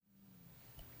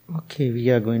Okay, we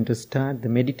are going to start the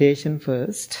meditation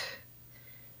first.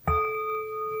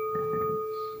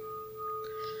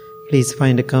 Please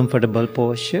find a comfortable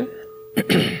posture.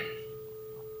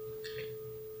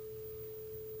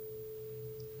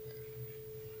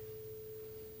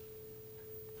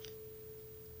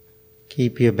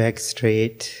 Keep your back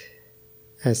straight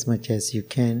as much as you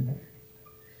can.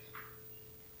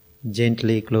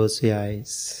 Gently close your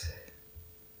eyes.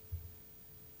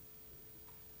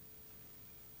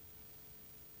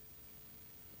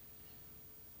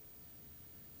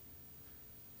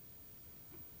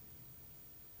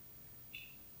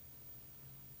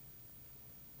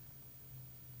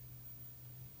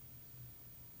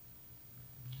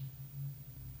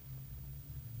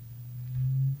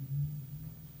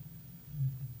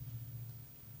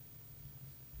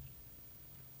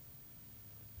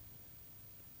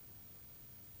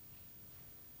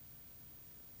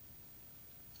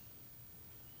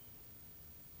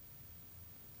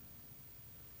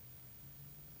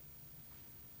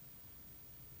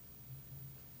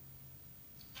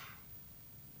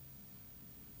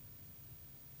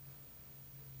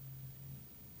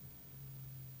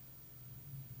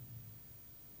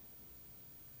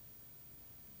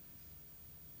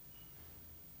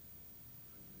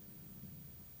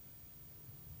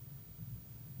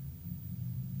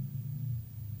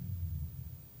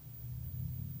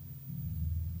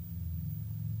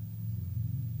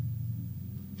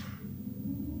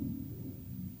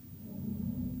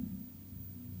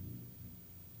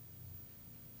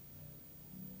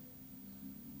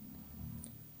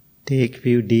 Take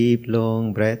few deep,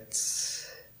 long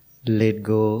breaths. Let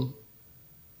go.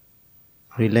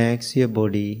 Relax your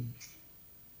body.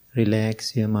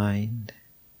 Relax your mind.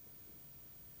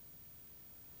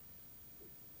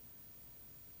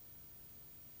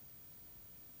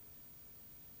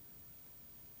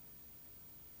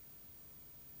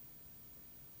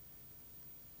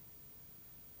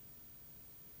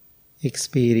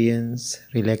 Experience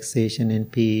relaxation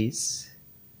and peace.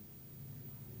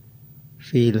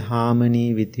 Feel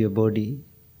harmony with your body.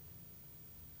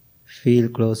 Feel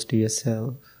close to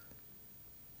yourself.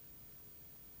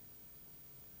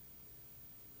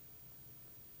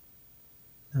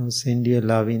 Now send your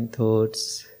loving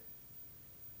thoughts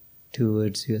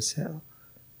towards yourself.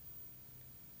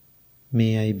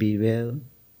 May I be well.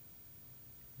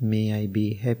 May I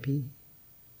be happy.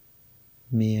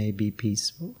 May I be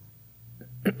peaceful.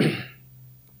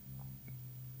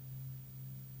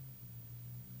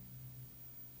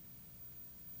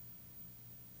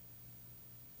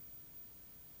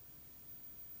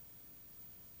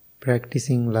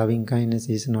 Practicing loving kindness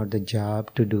is not the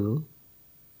job to do,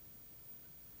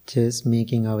 just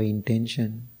making our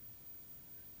intention.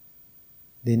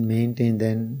 Then maintain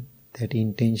that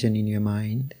intention in your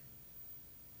mind.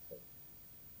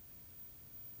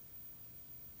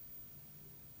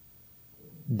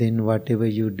 Then whatever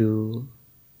you do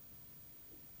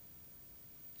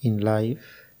in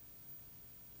life,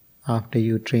 after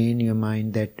you train your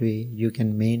mind that way, you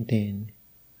can maintain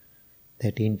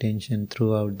that intention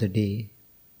throughout the day.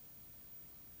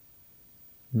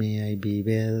 May I be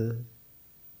well.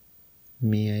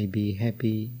 May I be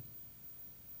happy.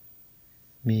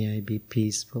 May I be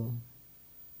peaceful.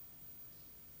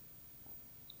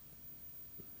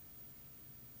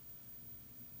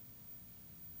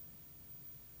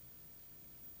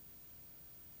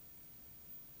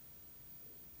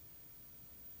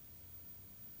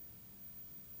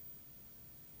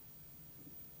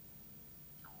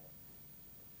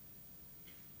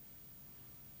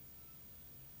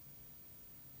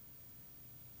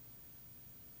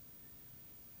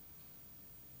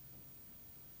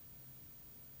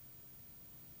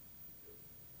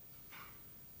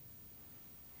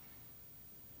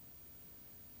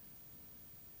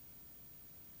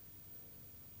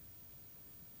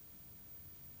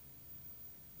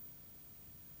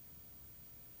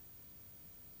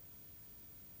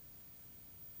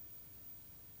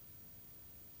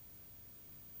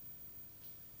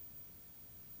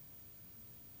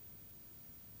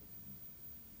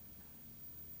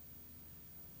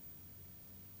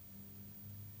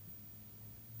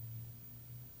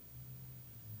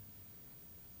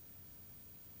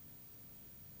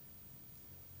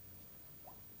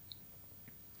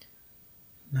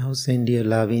 Now send your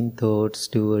loving thoughts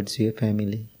towards your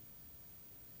family.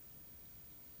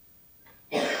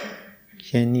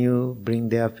 Can you bring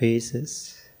their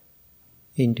faces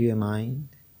into your mind?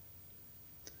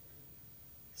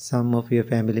 Some of your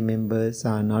family members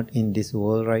are not in this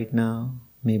world right now.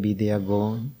 Maybe they are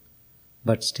gone.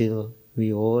 But still,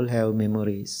 we all have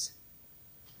memories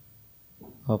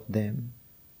of them.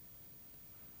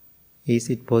 Is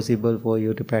it possible for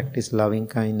you to practice loving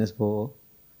kindness for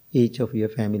each of your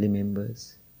family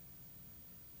members?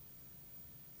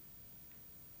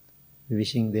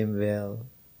 Wishing them well,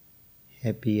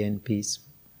 happy and peaceful.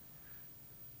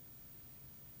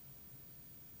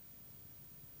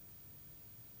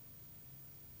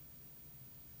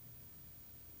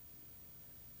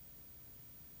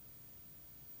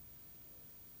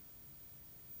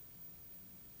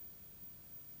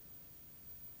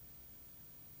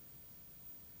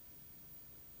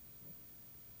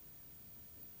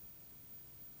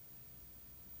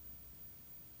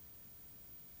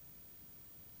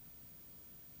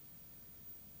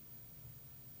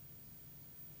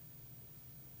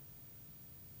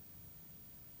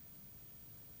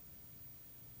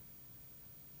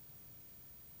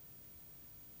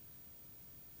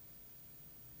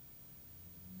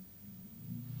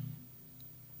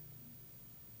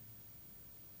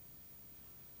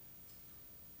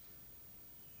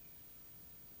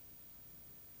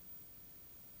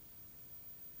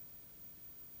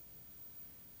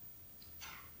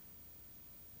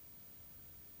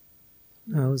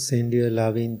 Now send your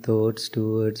loving thoughts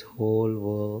towards whole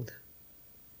world.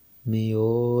 May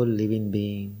all living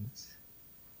beings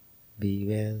be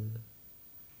well,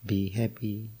 be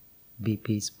happy, be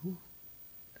peaceful.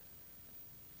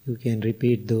 You can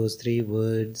repeat those 3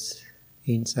 words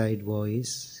inside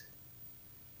voice,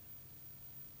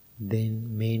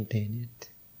 then maintain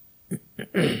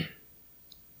it.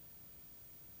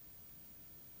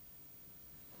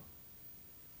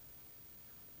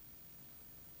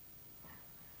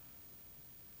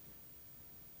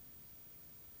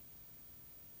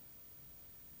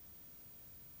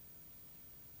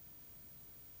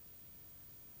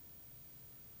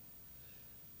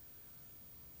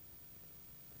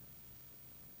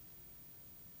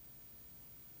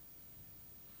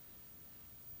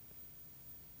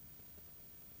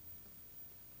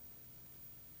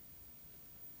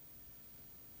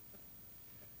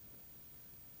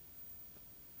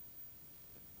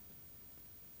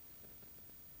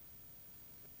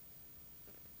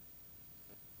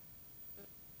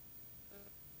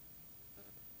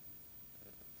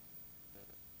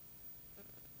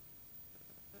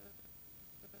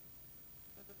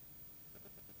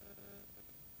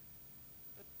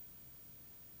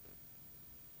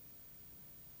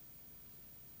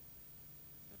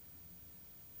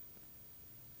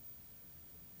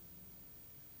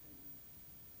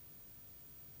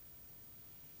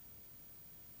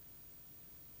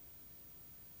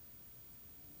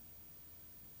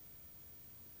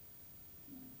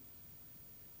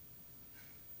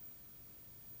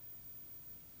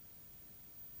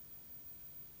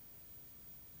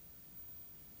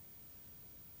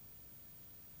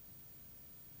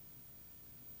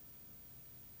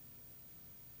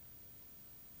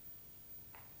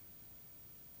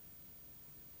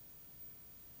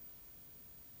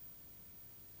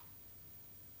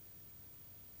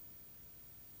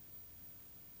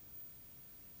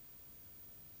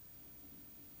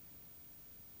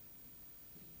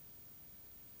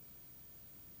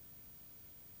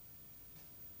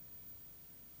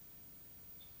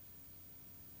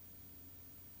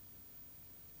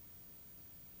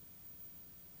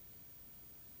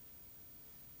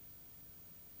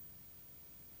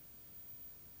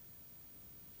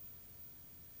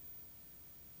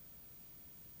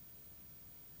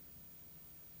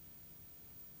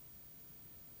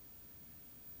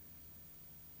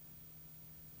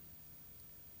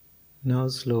 Now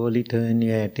slowly turn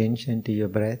your attention to your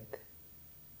breath.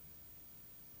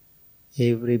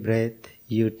 Every breath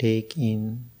you take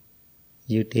in,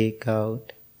 you take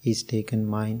out, is taken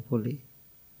mindfully.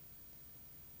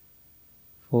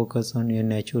 Focus on your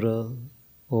natural,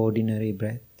 ordinary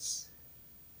breaths.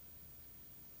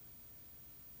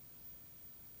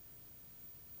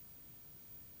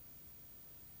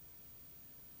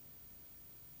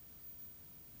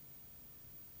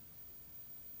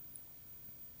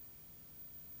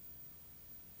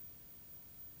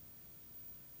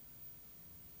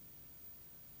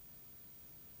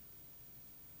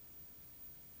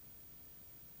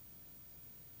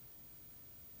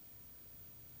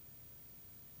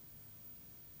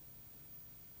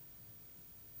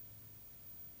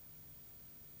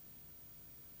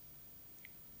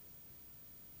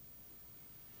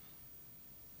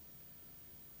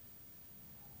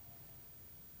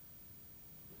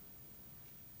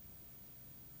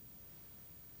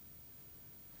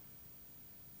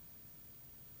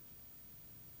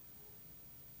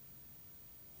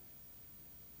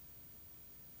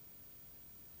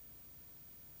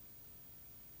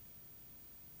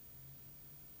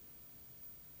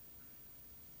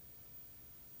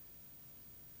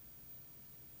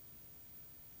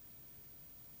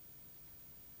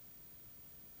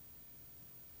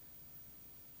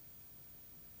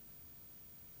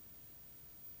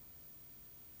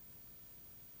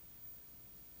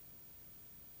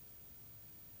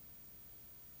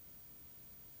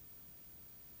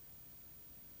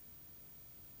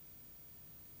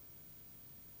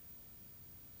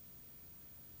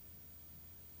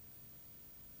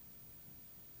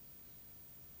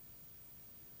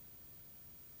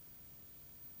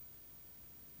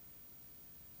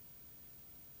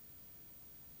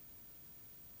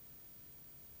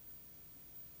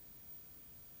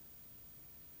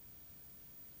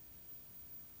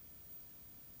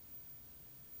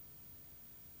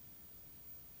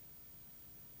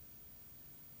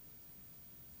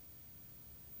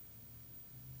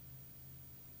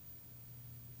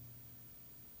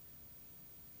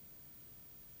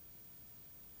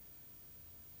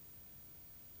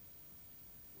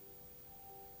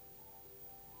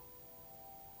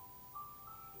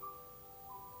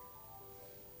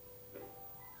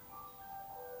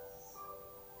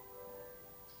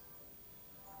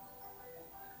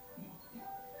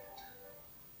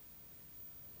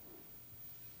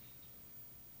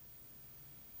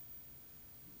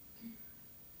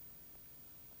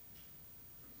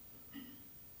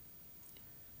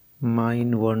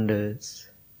 Mind wanders.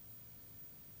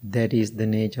 That is the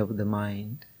nature of the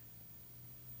mind.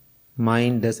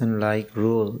 Mind doesn't like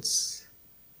rules.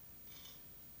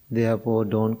 Therefore,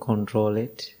 don't control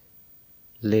it.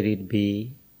 Let it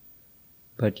be.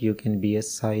 But you can be a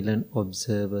silent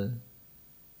observer,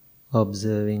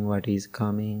 observing what is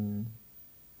coming,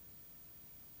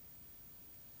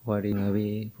 what is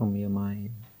away from your mind.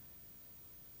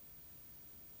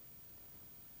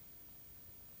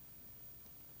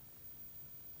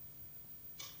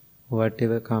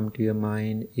 Whatever comes to your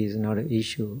mind is not an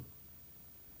issue.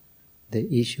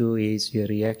 The issue is your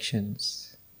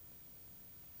reactions.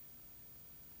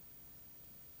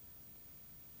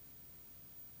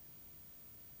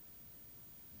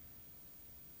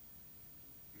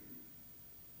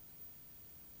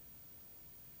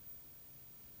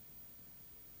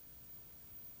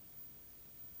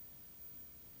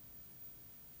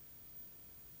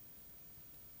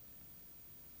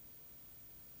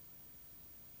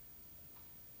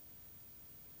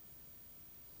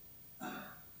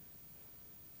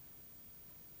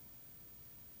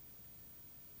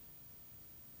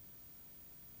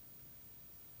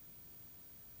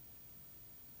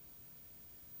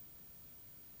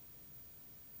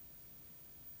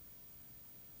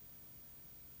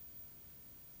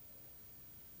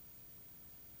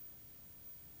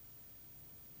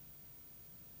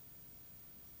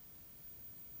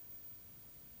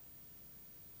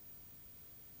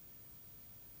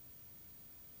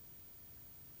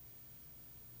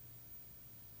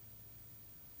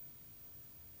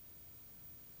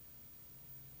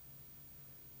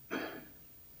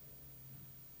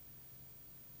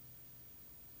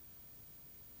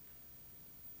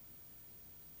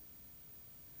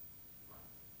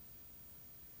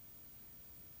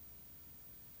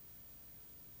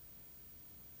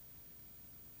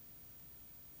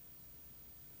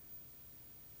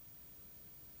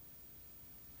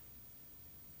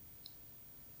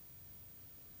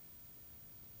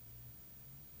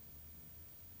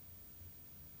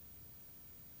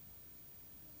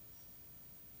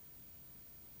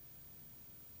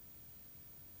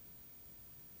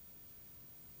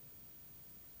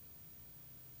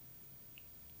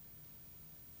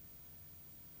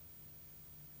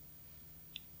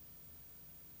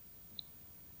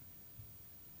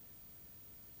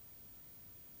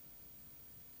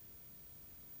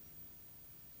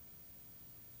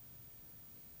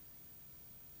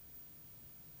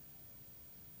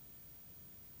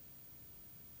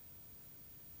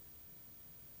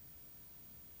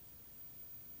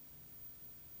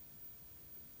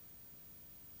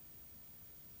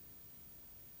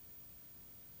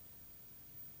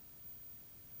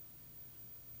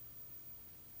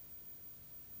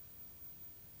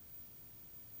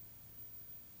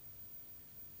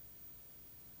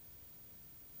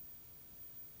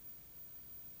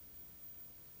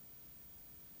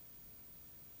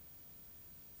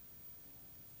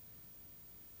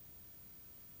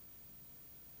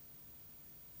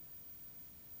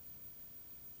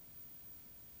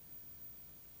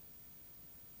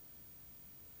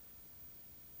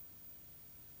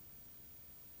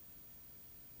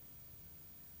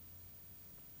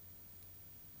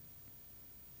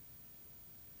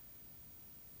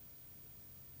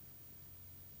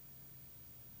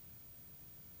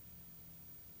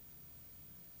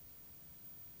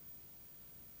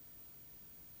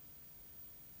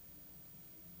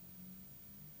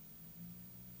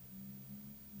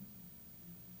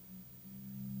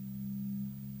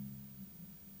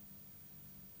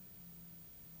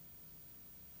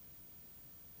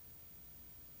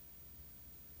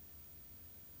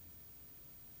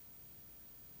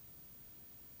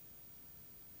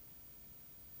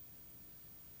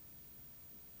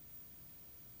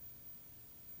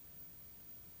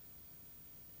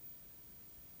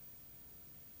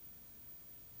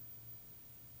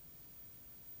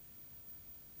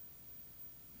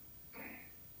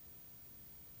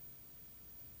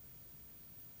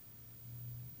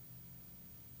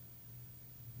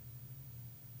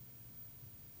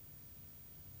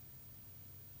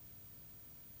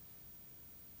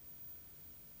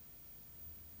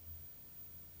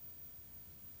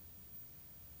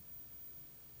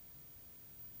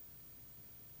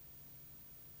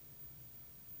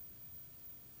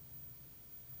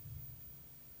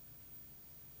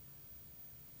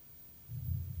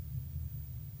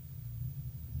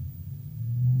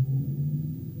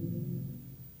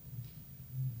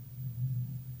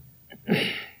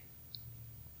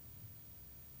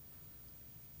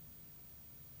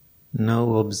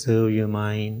 Now observe your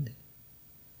mind,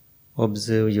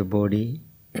 observe your body.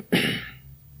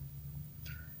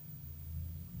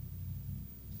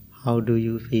 How do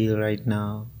you feel right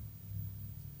now?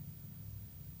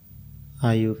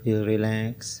 Are you feel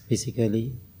relaxed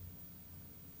physically?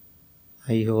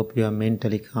 I hope you are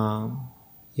mentally calm,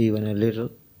 even a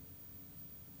little.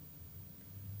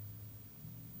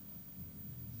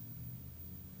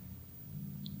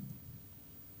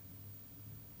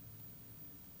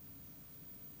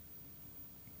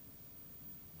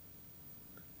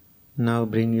 Now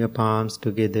bring your palms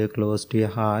together close to your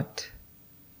heart.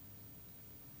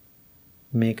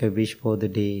 Make a wish for the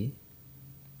day.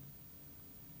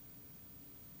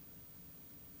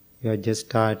 You are just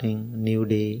starting new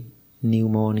day, new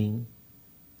morning.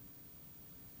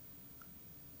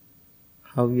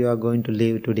 How you are going to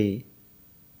live today?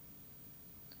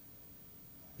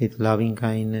 With loving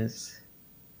kindness,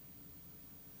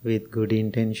 with good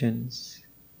intentions,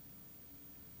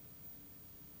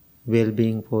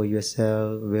 well-being for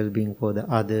yourself, well-being for the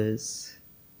others.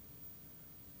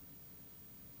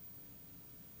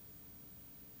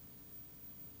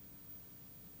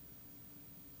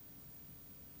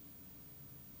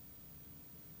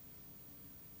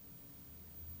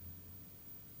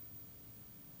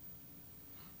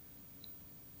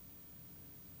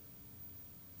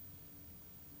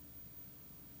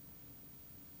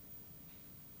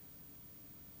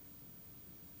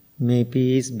 May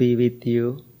peace be with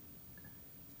you.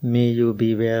 May you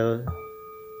be well.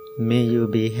 May you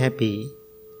be happy.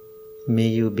 May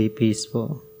you be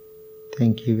peaceful.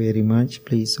 Thank you very much.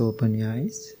 Please open your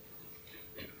eyes.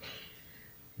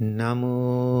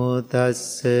 Namo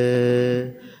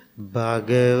tassa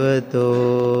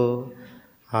bhagavato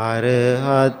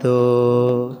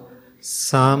arahato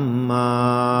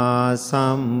samma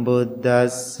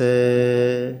sambuddhassa.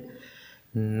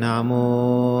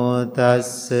 Namo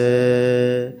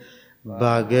tassa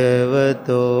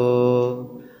bhagavato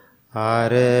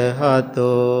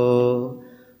arahato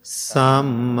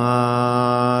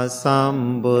samma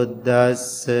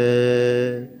sambuddhassa.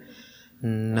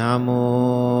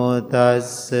 Namo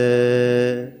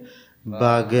tassa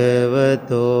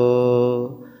bhagavato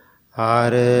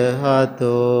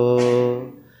arahato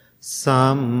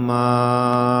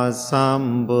samma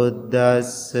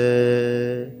sambuddhassa.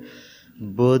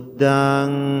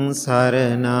 Buddhaṃ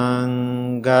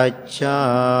saraṇaṃ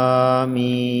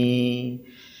gacchāmi.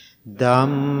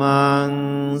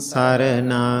 Dhammaṃ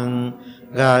saraṇaṃ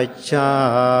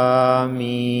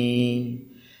gacchāmi.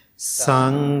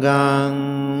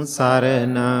 Saṅghāṃ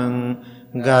saraṇaṃ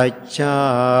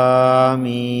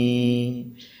gacchāmi.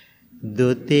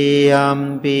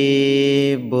 Dutiyampi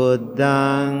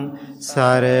buddhaṃ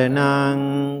saraṇaṃ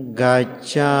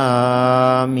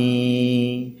gacchāmi.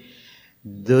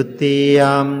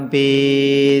 Dutiyampi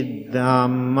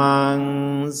dhammaṃ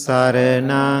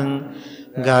saraṇaṃ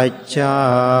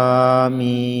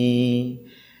gacchāmi.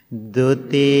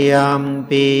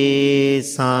 Dutiyampi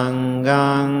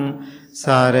saṅghāṃ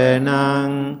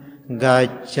saraṇaṃ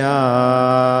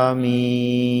gacchāmi.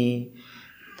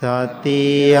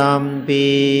 Tatiyampi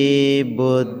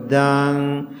buddhaṃ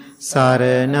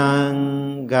saraṇaṃ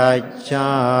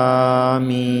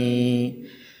gacchāmi.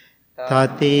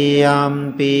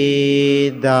 Tatiyampi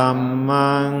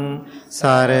dhammaṃ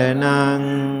saraṇaṃ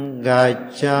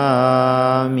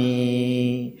gacchāmi.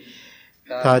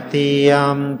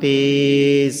 Tatiyampi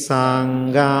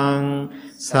saṅghāṃ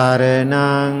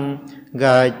saraṇaṃ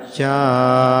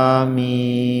gacchāmi.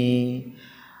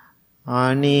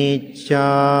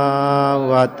 Anicca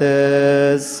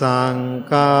vata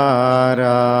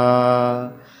saṅkhārā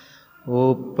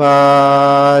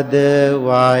Uppada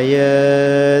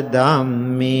vaya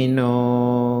dhammino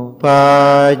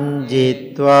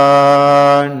panjitva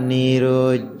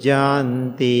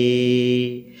nirujjanti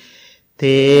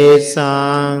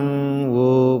tesang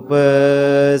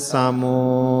upasamo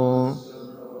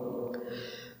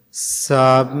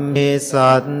sabbe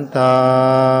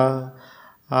satta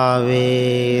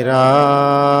avera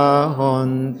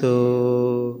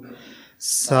hontu.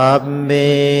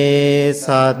 Sabbe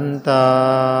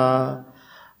santa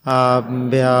abhyapajya.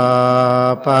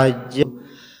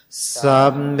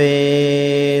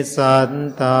 Sabbe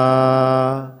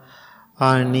santa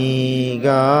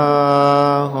aniga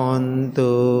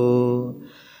hontu.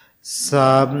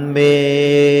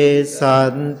 Sabbe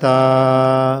santa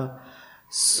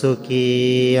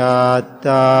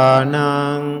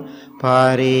sukhiyatānaṃ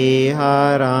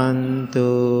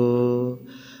pariharantu.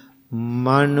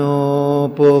 Mano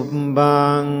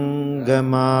pubbang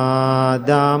gama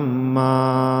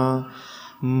dhamma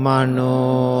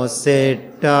mano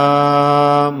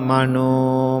setta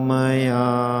manomaya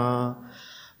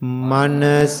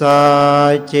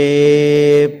manasace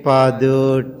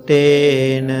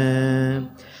paduttena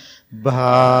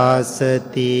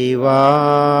භාසති වා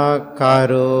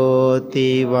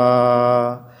කරෝති වා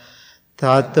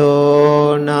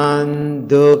තතෝ නං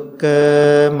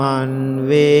දුක්ඛමං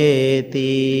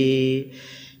වේති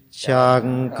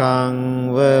චංකං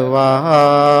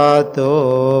වවාතෝ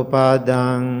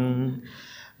පදං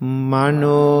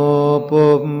මනෝ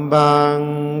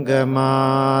පුම්බංගමා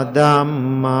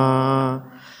ධම්මා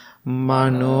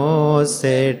මනෝ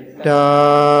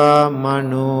සෙට්ටා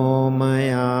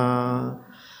මනෝමයා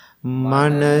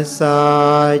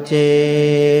මනසාචේ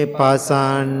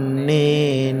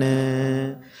පසන්නේන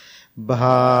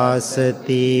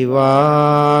භාසති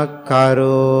වා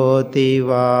කරෝති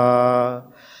වා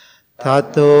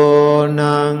තතෝ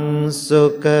නං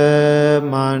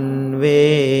සුඛමං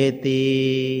වේති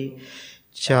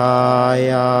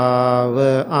ඡායාව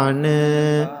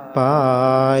අනපායිනී.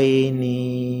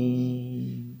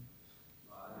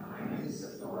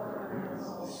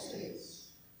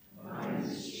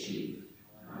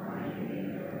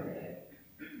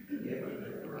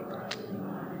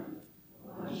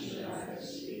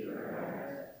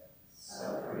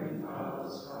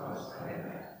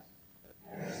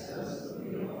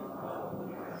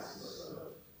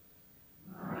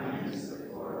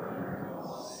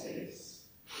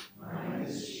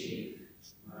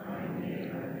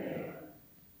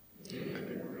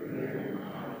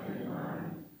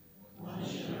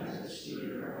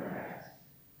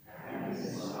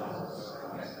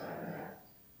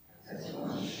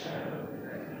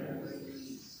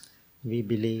 We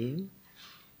believe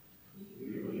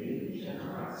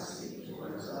generosity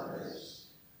towards others.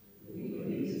 We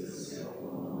believe the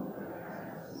simple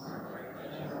path of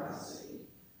generosity.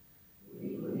 We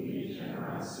believe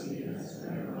generosity as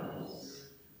miracles.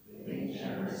 Think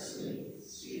generously,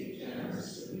 speak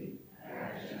generously,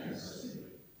 act generously.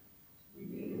 We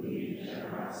believe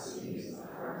generosity is the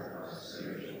heart of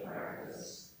spiritual practice.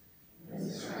 And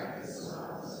this practice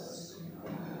allows us to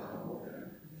become open,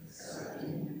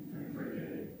 accepting, and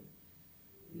forgiving.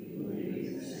 We believe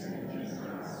the same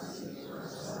generosity to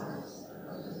ourselves and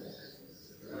others is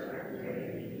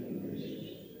regulating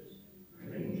relationship,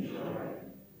 bringing joy,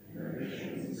 and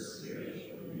nourishing the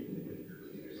spiritual community for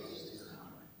years to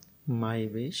come. My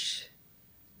wish.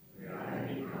 May I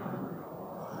become at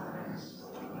all times,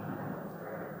 both now and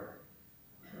forever,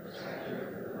 a protector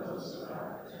for those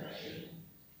without protection,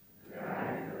 a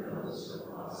guide for those who have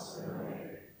lost their way,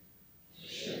 a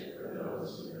ship for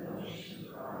those who have no ocean to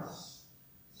cross,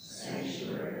 a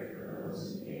sanctuary for those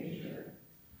in danger,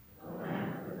 a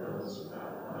lamp for those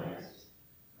without light,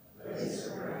 a place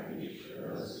of refuge for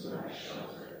those who lack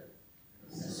shelter,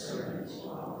 and a servant to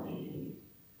all needy.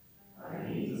 My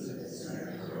needs of this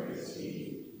meritorious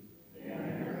deed, may I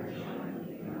never join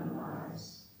the unwise,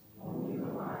 only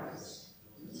the wise,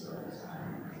 until the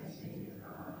time I attain to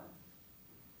God.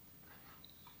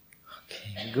 Okay,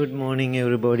 good morning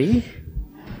everybody.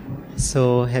 So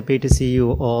happy to see you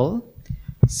all.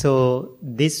 So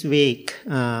this week,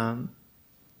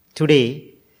 today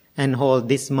and whole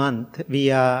this month, we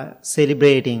are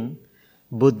celebrating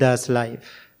Buddha's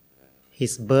life,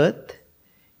 his birth,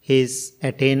 his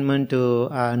attainment to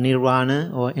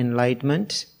nirvana or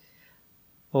enlightenment,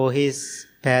 or his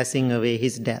passing away,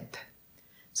 his death.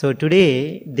 So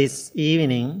today, this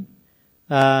evening,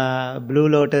 Blue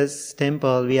Lotus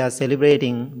Temple, we are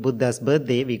celebrating Buddha's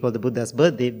birthday. We call the Buddha's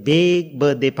birthday, big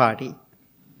birthday party.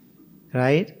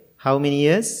 Right? How many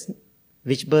years?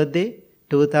 Which birthday?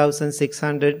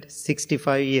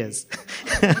 2,665 years.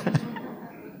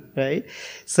 Right?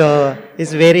 So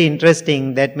it's very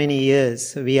interesting that many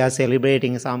years we are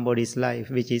celebrating somebody's life,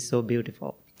 which is so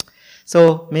beautiful.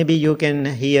 So maybe you can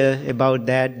hear about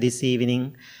that this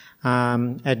evening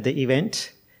at the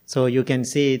event. So you can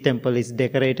see temple is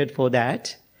decorated for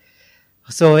that.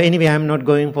 So anyway, I'm not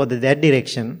going for that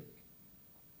direction.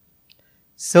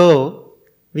 So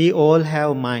we all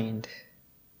have mind.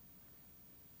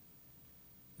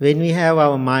 When we have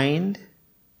our mind,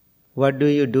 what do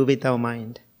you do with our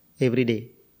mind every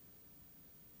day?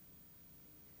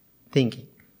 Thinking.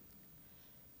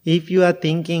 If you are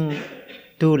thinking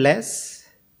too less,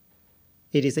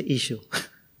 it is an issue.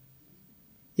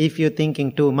 If you're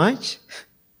thinking too much,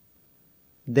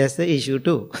 that's the issue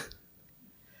too.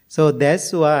 So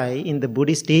that's why in the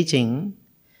Buddhist teaching,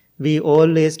 we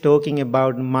always talking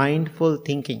about mindful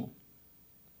thinking.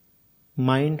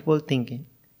 Mindful thinking.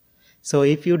 So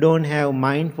if you don't have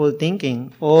mindful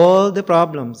thinking, all the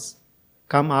problems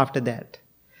come after that.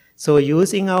 So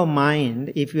using our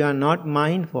mind, if you are not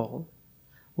mindful,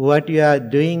 what you are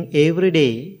doing every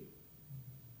day,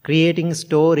 creating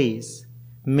stories,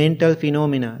 mental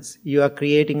phenomena, you are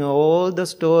creating all the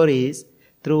stories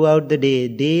throughout the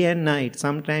day and night,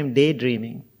 sometimes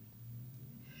daydreaming.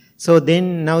 So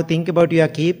then now think about you are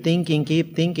keep thinking.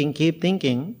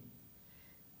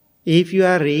 If you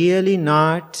are really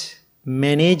not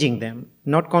managing them,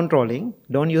 not controlling,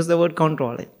 don't use the word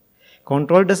controlling.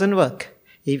 Control doesn't work.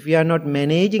 If you are not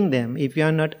managing them, if you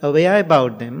are not aware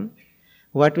about them,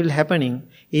 what will happening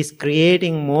is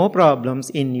creating more problems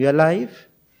in your life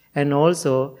and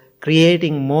also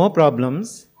creating more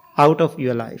problems out of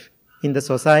your life, in the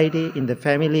society, in the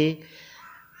family,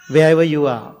 wherever you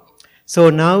are. So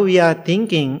now we are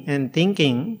thinking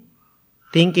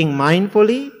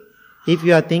mindfully. If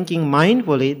you are thinking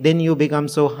mindfully, then you become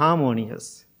so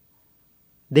harmonious.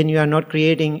 Then you are not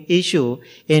creating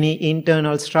any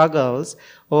internal struggles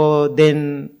or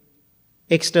then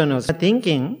external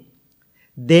thinking.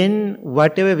 Then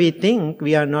whatever we think,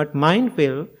 we are not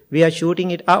mindful, we are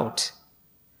shooting it out.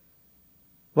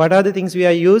 What are the things we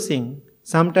are using?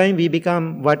 Sometimes we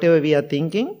become whatever we are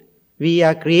thinking, we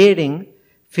are creating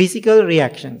physical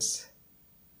reactions.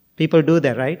 People do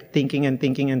that, right? Thinking.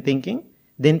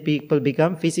 Then people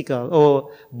become physical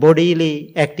or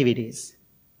bodily activities.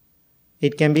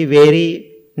 It can be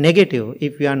very negative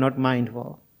if we are not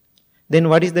mindful. Then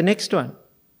what is the next one?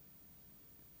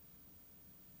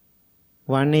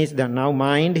 One is the now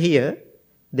mind here,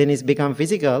 then it's become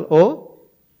physical, or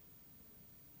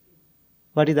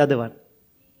what is the other one?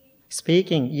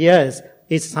 Speaking. Yes,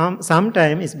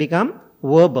 sometimes it's become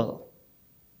verbal.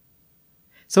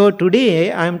 So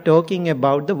today I am talking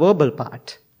about the verbal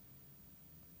part.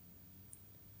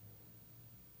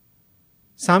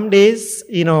 Some days,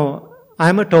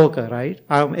 I'm a talker, right?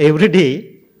 Every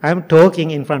day I'm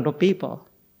talking in front of people.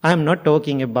 I'm not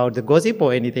talking about the gossip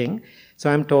or anything, so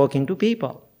I'm talking to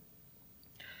people.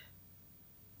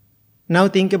 Now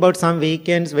think about some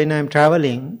weekends when I'm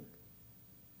traveling.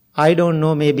 I don't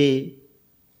know, maybe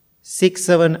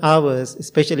 6-7 hours,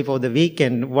 especially for the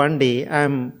weekend, one day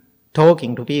I'm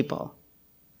talking to people.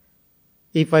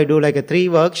 If I do like 3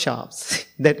 workshops,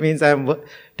 that means I'm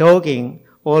talking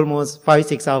almost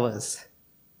 5-6 hours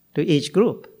to each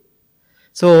group.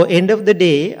 So end of the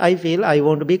day, I feel I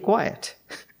want to be quiet.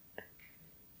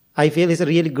 I feel it's a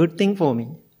really good thing for me.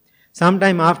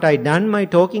 Sometime after I done my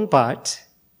talking part,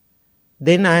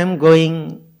 then I am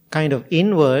going kind of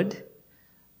inward.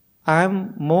 I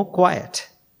am more quiet.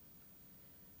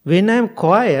 When I am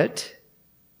quiet,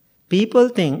 people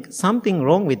think something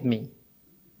wrong with me.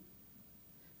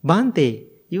 Bhante,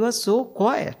 you are so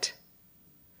quiet.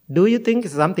 Do you think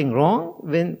something wrong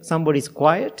when somebody is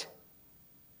quiet?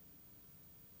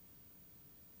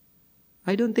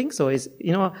 I don't think so.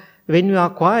 When you are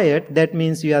quiet, that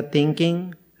means you are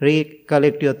thinking,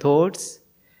 recollect your thoughts,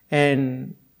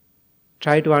 and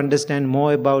try to understand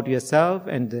more about yourself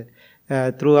and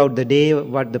throughout the day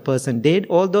what the person did.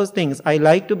 All those things. I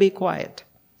like to be quiet.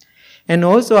 And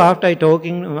also after I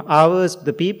talking hours to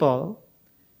the people,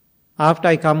 after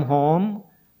I come home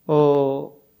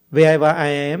or wherever I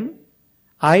am,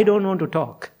 I don't want to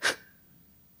talk.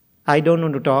 I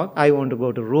want to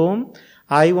go to room.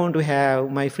 I want to have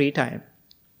my free time.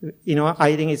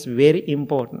 I think it's very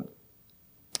important.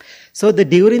 So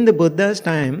during the Buddha's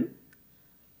time,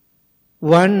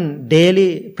 one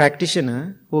daily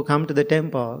practitioner who come to the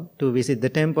temple to visit the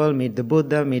temple, meet the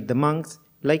Buddha, meet the monks,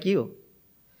 like you.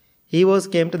 He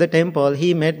came to the temple,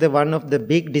 he met one of the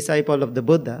big disciples of the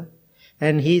Buddha,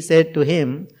 and he said to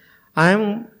him, I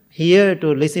am here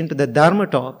to listen to the Dharma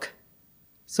talk,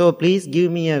 so please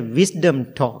give me a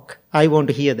wisdom talk. I want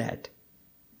to hear that.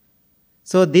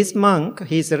 So this monk,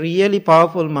 he's a really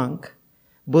powerful monk,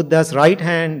 Buddha's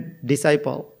right-hand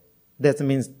disciple. That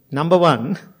means number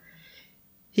 1.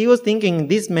 He was thinking,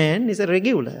 this man is a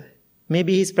regular.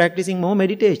 Maybe he's practicing more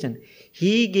meditation.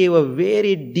 He gave a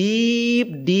very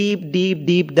deep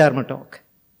Dharma talk.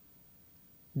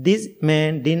 This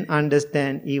man didn't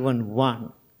understand even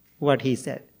what he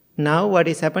said. Now what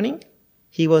is happening?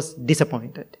 He was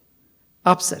disappointed,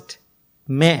 upset,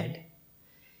 mad.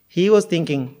 He was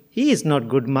thinking, he is not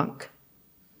good monk.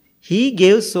 He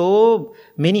gave so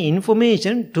many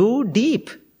information too deep.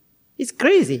 It's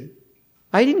crazy.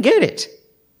 I didn't get it.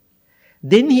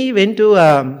 Then he went to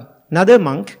another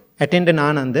monk, attendant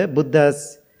Ananda,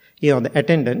 Buddha's, the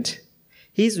attendant.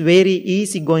 He's very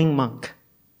easygoing monk,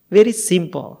 very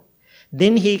simple.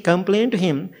 Then he complained to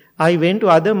him, I went to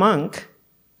other monk.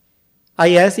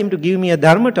 I asked him to give me a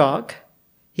Dharma talk.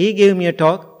 He gave me a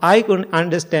talk. I couldn't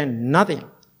understand nothing.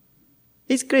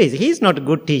 It's crazy. He's not a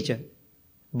good teacher,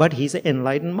 but he's an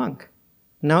enlightened monk.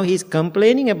 Now he's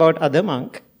complaining about other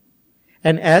monk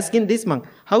and asking this monk,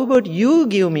 how about you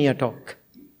give me a talk?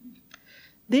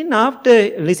 Then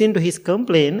after listening to his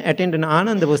complaint, attendant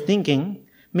Ananda was thinking,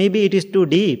 Maybe it is too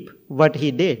deep what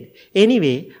he did.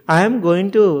 Anyway, I am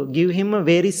going to give him a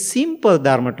very simple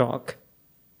Dharma talk.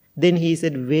 Then he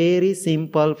said, very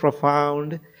simple,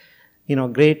 profound,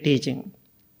 great teaching.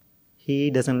 He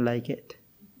doesn't like it.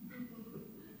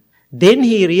 Then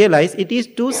he realized it is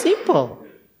too simple.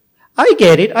 I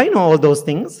get it. I know all those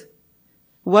things.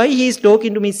 Why he is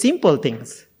talking to me simple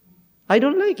things? I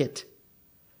don't like it.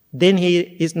 Then he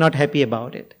is not happy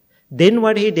about it. Then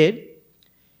what he did,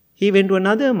 he went to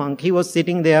another monk. He was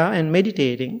sitting there and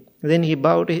meditating. Then he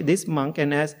bowed to this monk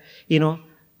and asked,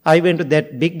 I went to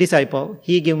that big disciple.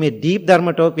 He gave me a deep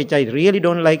Dharma talk, which I really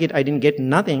don't like it. I didn't get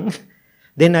nothing.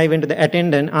 Then I went to the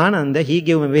attendant, Ananda. He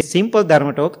gave me a very simple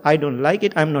Dharma talk. I don't like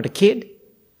it. I'm not a kid.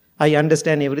 I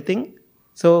understand everything.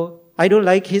 So I don't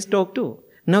like his talk too.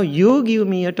 Now you give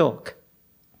me a talk.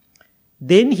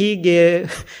 Then he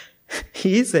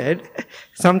said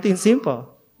something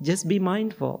simple. Just be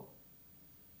mindful.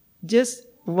 Just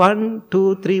 1,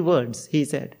 2, 3 words, he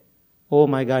said. Oh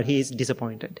my God, he is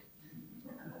disappointed.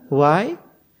 Why?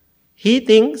 He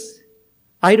thinks,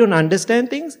 I don't understand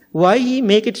things. Why he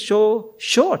make it so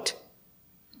short?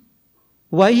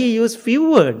 Why he use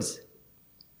few words?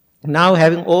 Now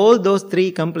having all those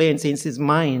 3 complaints in his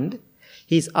mind,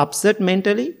 he is upset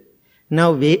mentally.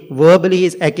 Now verbally he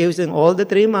is accusing all the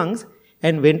 3 monks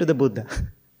and went to the Buddha.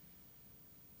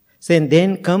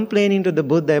 Then complaining to the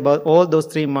Buddha about all those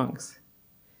 3 monks.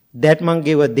 That monk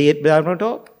gave a deep Dharma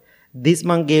talk. This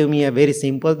monk gave me a very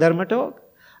simple Dharma talk.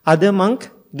 Other monk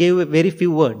gave very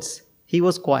few words. He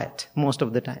was quiet most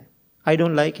of the time. I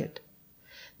don't like it.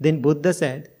 Then Buddha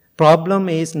said, problem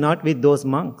is not with those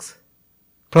monks.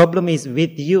 Problem is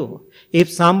with you.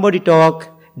 If somebody talk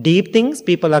deep things,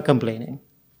 people are complaining.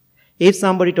 If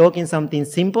somebody talking something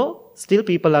simple, still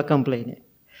people are complaining.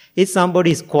 If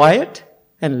somebody is quiet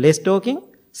and less talking,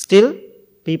 still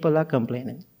people are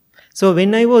complaining. So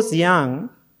when I was young,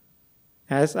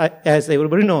 as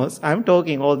everybody knows, I'm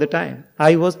talking all the time.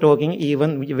 I was talking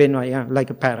even when I am like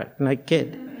a parrot, like a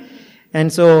kid.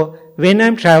 And so when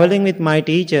I'm traveling with my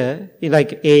teacher,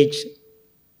 like age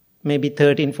maybe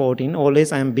 13, 14,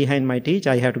 always I'm behind my teacher,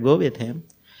 I have to go with him.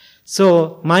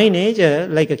 So my nature,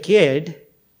 like a kid,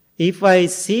 if I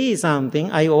see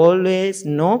something, I always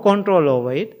no control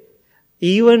over it.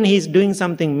 Even he's doing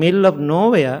something middle of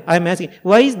nowhere, I'm asking,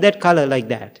 why is that color like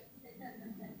that?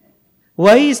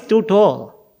 Why is too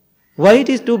tall? Why it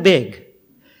is too big?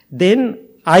 Then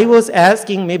I was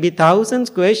asking maybe thousands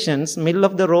questions middle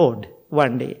of the road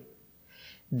one day.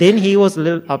 Then he was a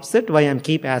little upset why I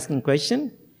keep asking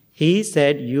question. He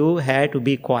said, you had to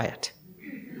be quiet.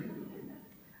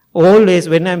 Always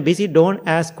when I'm busy, don't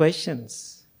ask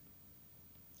questions.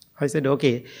 I said,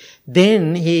 okay.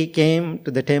 Then he came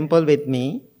to the temple with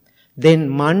me. Then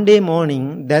Monday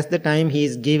morning, that's the time he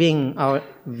is giving our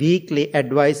weekly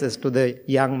advices to the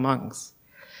young monks.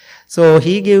 So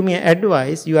he gave me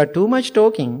advice, you are too much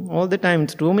talking all the time,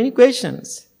 it's too many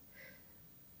questions.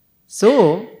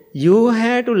 So you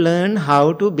have to learn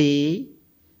how to be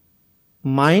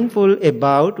mindful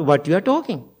about what you are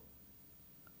talking.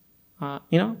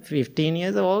 15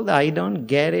 years old, I don't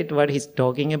get it what he's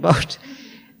talking about.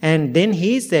 And then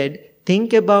he said,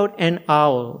 think about an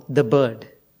owl, the bird.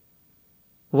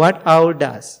 What owl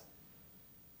does?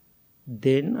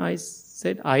 Then I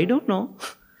said, I don't know.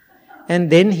 And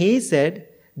then he said,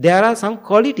 there are some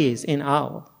qualities in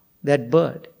owl, that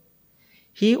bird.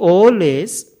 He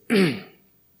always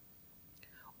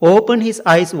open his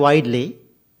eyes widely.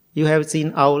 You have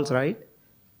seen owls, right?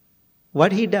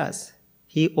 What he does?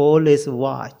 He always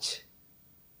watch.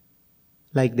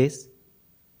 Like this.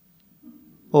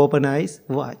 Open eyes,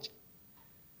 watch.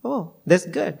 Oh, that's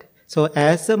good. So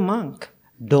as a monk,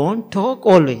 don't talk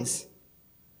always.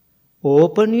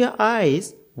 Open your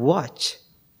eyes, watch.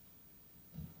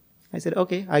 I said,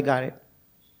 okay, I got it.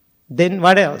 Then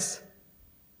what else?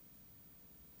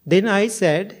 Then I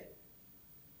said,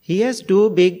 he has 2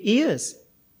 big ears.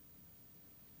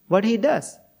 What he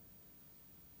does?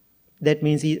 That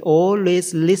means he's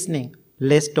always listening.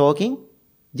 Less talking,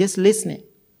 just listening.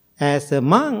 As a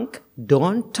monk,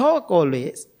 don't talk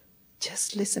always.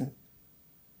 Just listen.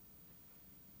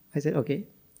 I said, okay.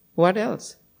 What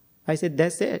else? I said,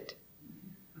 that's it.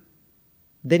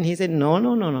 Then he said,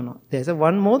 no. There's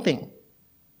one more thing.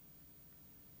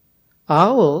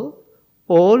 Owl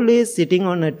always sitting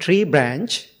on a tree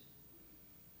branch.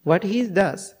 What he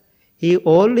does? He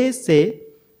always say,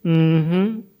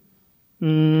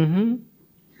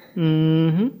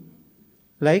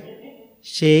 like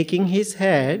shaking his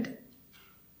head,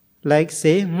 like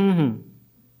say,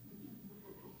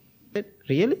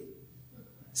 Really?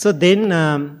 So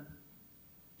then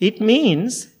it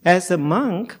means as a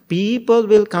monk, people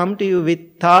will come to you with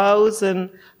 1,000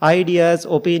 ideas,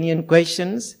 opinion,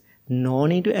 questions. No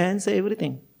need to answer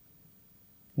everything.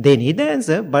 They need the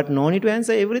answer, but no need to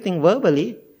answer everything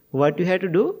verbally. What you have to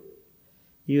do?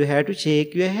 You have to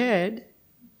shake your head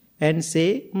and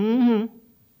say, mm-hmm.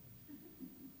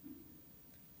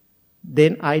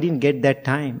 Then I didn't get that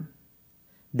time.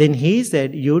 Then he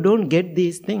said, you don't get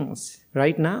these things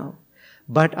right now.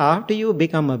 But after you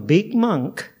become a big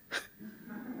monk,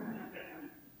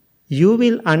 you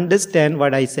will understand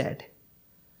what I said.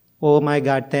 Oh my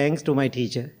God, thanks to my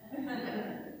teacher.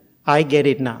 I get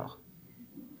it now.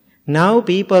 Now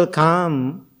people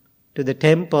come to the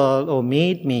temple or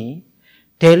meet me,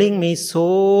 telling me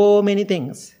so many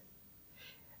things.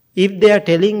 If they are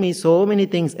telling me so many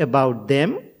things about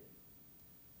them,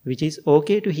 which is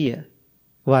okay to hear,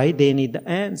 why they need the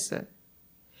answer.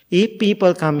 If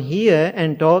people come here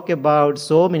and talk about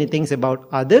so many things about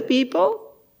other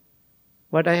people,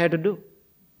 what I had to do?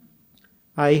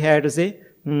 I had to say,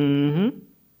 mm-hmm,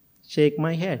 shake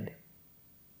my head.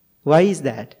 Why is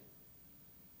that?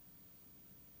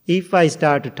 If I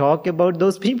start to talk about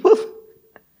those people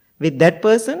with that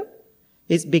person,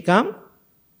 it's become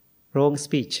wrong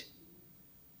speech.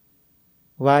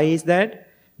 Why is that?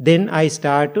 Then I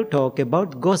start to talk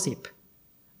about gossip.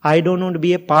 I don't want to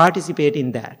be a participant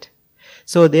in that.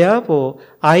 So therefore,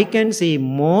 I can see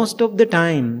most of the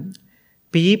time,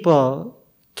 people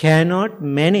cannot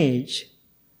manage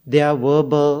their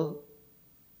verbal,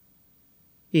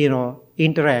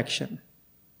 interaction.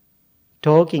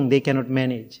 Talking, they cannot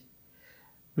manage.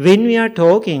 When we are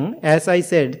talking, as I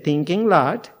said, thinking a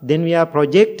lot, then we are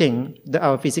projecting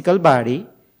our physical body,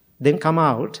 then come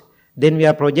out. Then we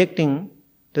are projecting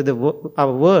to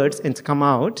our words and come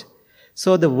out.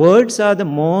 So the words are the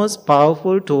most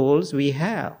powerful tools we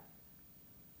have.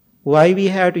 Why we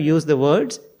have to use the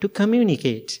words? To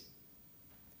communicate.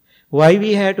 Why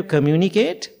we have to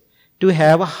communicate? To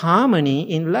have a harmony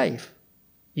in life,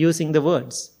 using the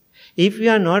words. If we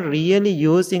are not really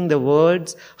using the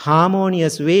words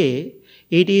harmonious way,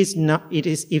 it is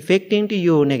affecting to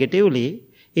you negatively,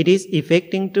 it is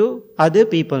affecting to other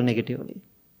people negatively.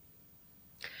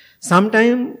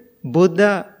 Sometimes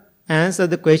Buddha answers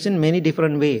the question many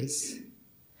different ways.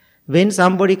 When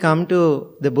somebody come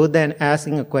to the Buddha and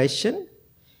asking a question,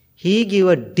 he give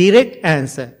a direct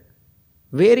answer,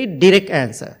 very direct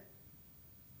answer.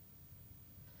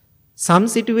 Some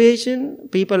situation,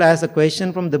 people ask a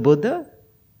question from the Buddha,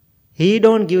 he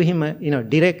don't give him a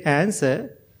direct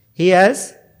answer, he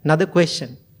asks another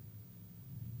question.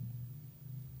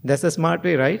 That's a smart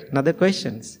way, right? Another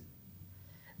questions.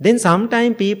 Then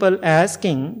sometimes people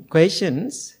asking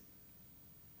questions,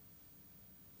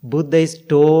 Buddha is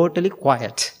totally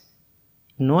quiet.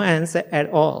 No answer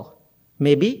at all.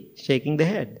 Maybe shaking the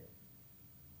head.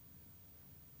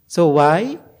 So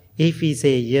why? If he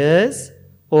say yes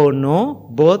or no,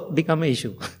 both become an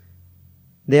issue.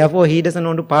 Therefore, he doesn't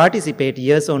want to participate,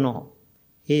 yes or no.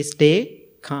 He stay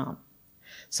calm.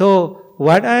 So,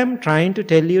 what I am trying to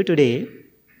tell you today,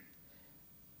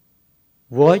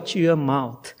 watch your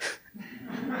mouth.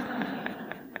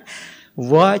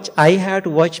 I have to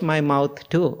watch my mouth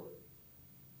too.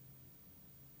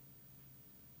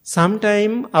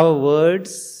 Sometimes our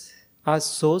words are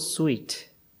so sweet.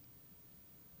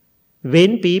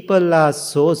 When people are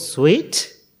so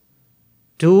sweet,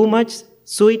 too much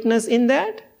sweetness in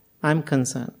that, I'm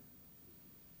concerned.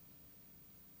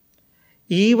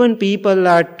 Even people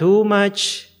are too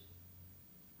much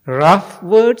rough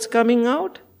words coming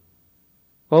out,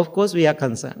 of course we are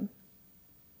concerned.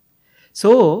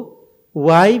 So,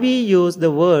 why we use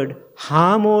the word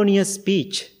harmonious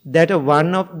speech? That is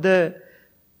one of the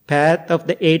path of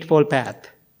the Eightfold Path.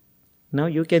 Now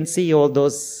you can see all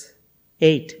those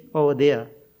 8 over there,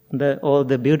 all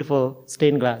the beautiful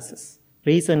stained glasses.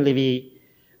 Recently we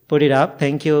put it up.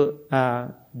 Thank you,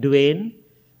 Dwayne.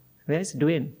 Where's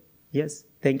Dwayne? Yes,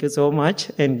 thank you so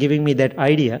much and giving me that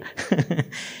idea.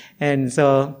 And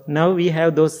so now we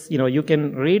have those, you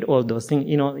can read all those things,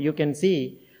 you can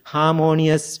see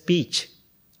harmonious speech.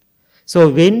 So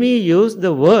when we use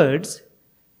the words,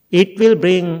 it will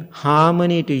bring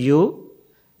harmony to you,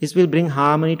 it will bring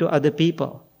harmony to other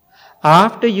people.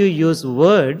 After you use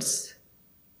words,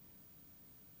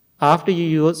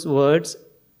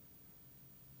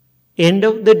 end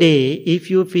of the day, if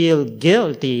you feel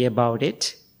guilty about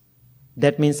it,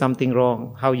 that means something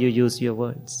wrong, how you use your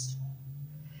words.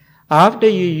 After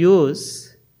you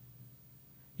use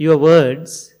your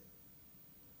words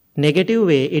negative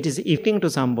way, it is affecting to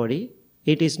somebody,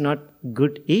 it is not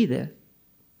good either.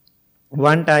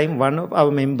 One time, one of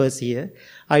our members here,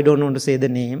 I don't want to say the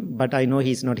name, but I know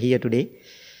he's not here today.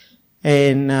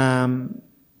 And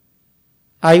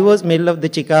I was middle of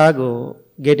the Chicago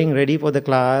getting ready for the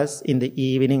class in the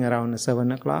evening around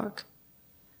 7 o'clock.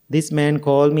 This man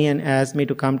called me and asked me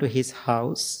to come to his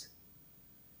house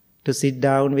to sit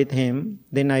down with him.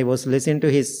 Then I was listening to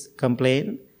his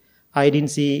complaint. I didn't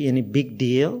see any big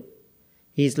deal.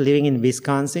 He's living in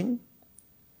Wisconsin.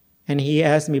 And he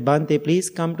asked me, Bhante, please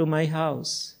come to my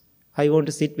house. I want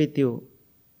to sit with you.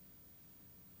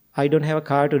 I don't have a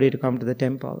car today to come to the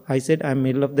temple. I said, I'm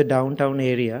middle of the downtown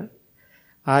area.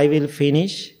 I will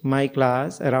finish my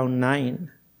class around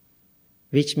 9,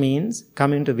 which means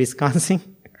coming to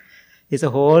Wisconsin is a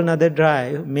whole nother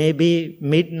drive. Maybe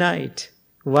midnight,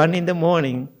 1 in the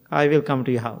morning, I will come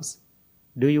to your house.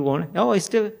 Do you want? Oh, it's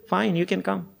still fine. You can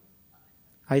come.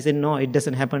 I said, no, it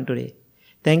doesn't happen today.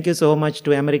 Thank you so much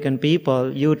to American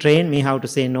people. You trained me how to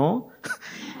say no.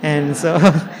 And so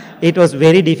it was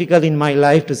very difficult in my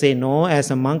life to say no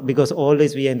as a monk because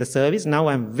always we are in the service. Now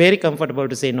I'm very comfortable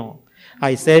to say no.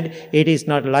 I said, it is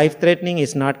not life-threatening,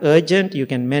 it's not urgent, you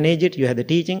can manage it, you have the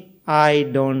teaching. I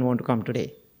don't want to come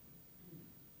today.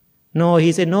 No,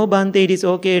 he said, no, Bhante, it is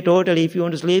okay, totally. If you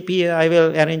want to sleep here, I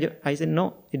will arrange. I said,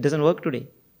 no, it doesn't work today.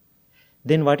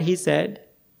 Then what he said,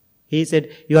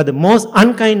 you are the most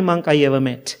unkind monk I ever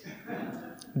met.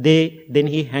 Then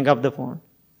he hung up the phone.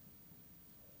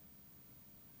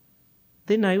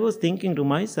 Then I was thinking to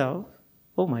myself,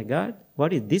 oh my God,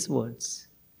 what is these words?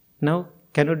 Now,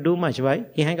 cannot do much. Why?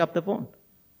 He hung up the phone.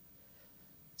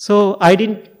 So I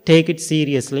didn't take it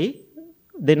seriously.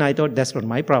 Then I thought that's not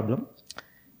my problem.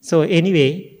 So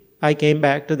anyway, I came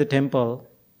back to the temple.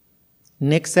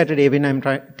 Next Saturday when I'm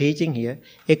teaching here,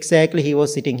 exactly he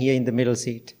was sitting here in the middle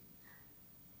seat.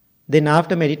 Then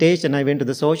after meditation, I went to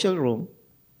the social room.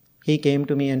 He came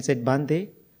to me and said, Bhante,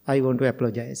 I want to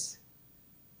apologize.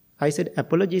 I said,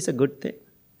 apology is a good thing.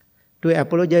 To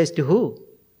apologize to who?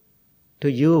 To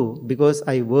you, because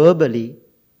I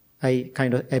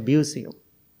kind of abused you.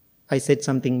 I said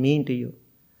something mean to you.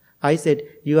 I said,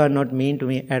 you are not mean to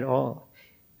me at all.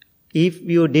 If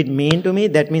you did mean to me,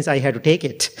 that means I had to take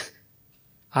it.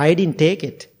 I didn't take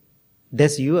it.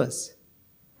 That's yours.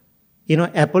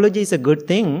 Apology is a good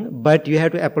thing, but you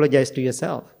have to apologize to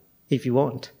yourself if you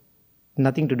want.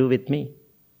 Nothing to do with me.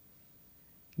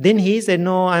 Then he said,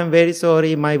 no, I'm very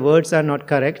sorry, my words are not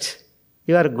correct.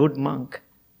 You are a good monk.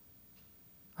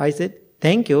 I said,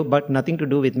 thank you, but nothing to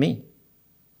do with me.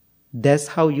 That's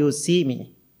how you see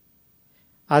me.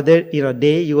 Other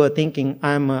day you are thinking,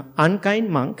 I'm an unkind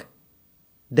monk.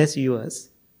 That's yours.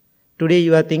 Today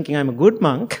you are thinking, I'm a good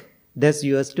monk. That's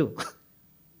yours too.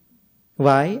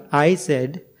 Why? I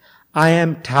said, I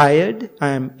am tired, I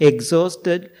am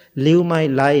exhausted, live my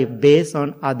life based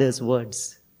on others'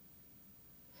 words.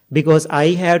 Because I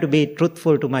have to be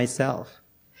truthful to myself.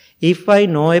 If I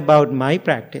know about my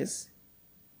practice,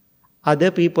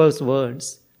 other people's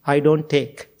words, I don't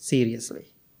take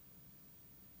seriously.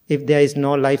 If there is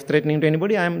no life threatening to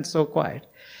anybody, I am so quiet.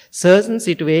 Certain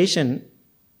situation,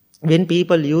 when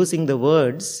people using the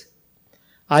words,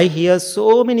 I hear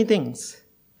so many things.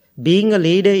 Being a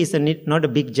leader is not a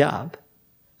big job.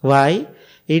 Why?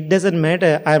 It doesn't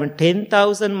matter. I am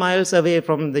 10,000 miles away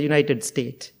from the United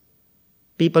States.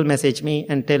 People message me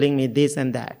and telling me this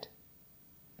and that.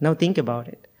 Now think about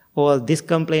it. All this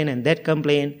complaint and that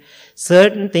complaint.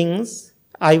 Certain things,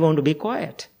 I want to be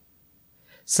quiet.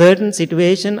 Certain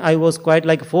situation, I was quiet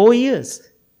like 4 years.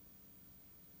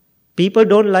 People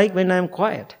don't like when I'm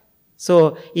quiet.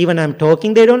 So even I'm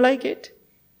talking, they don't like it.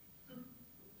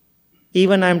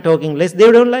 Even I'm talking less,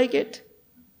 they don't like it.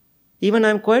 Even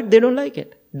I'm quiet, they don't like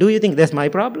it. Do you think that's my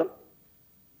problem?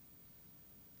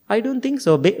 I don't think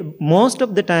so. Most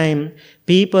of the time,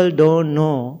 people don't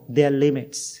know their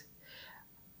limits.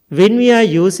 When we are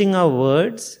using our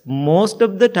words, most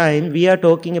of the time we are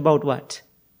talking about what?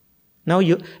 Now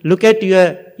you look at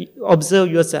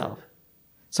observe yourself.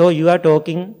 So you are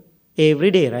talking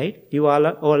every day, right? You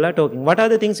all are talking. What are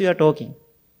the things you are talking?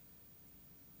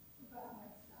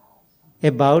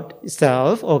 About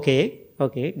self, okay,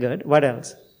 good. What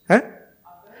else? Huh?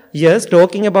 Yes,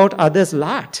 talking about others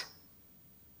lot.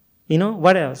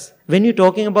 What else? When you're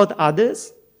talking about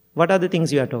others, what are the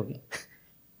things you are talking?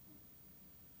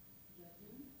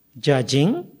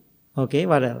 Judging. Okay,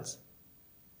 what else?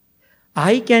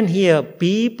 I can hear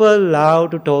people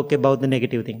love to talk about the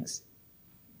negative things.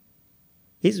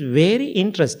 It's very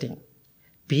interesting.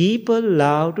 People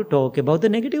love to talk about the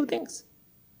negative things.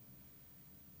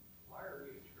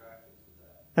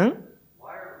 Huh?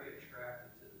 Why are we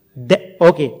attracted to it?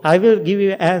 Okay, I will give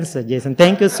you an answer, Jason.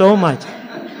 Thank you so much.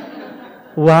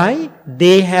 Why?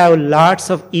 They have lots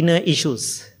of inner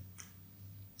issues,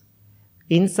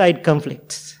 inside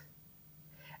conflicts.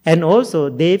 And also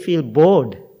they feel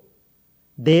bored.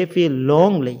 They feel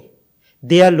lonely.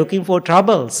 They are looking for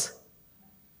troubles.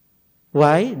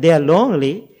 Why? They are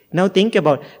lonely. Now think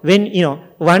about when,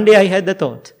 one day I had the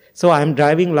thought. So I'm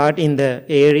driving a lot in the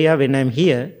area when I'm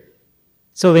here.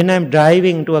 So when I'm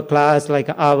driving to a class like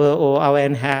an hour or hour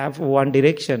and a half, one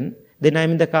direction, then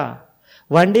I'm in the car.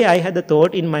 One day I had the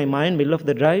thought in my mind, middle of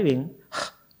the driving,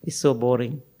 it's so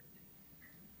boring.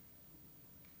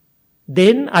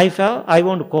 Then I felt I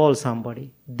want to call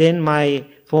somebody. Then my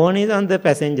phone is on the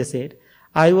passenger seat.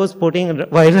 I was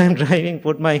while I'm driving,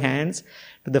 put my hands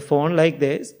to the phone like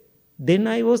this. Then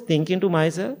I was thinking to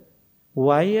myself,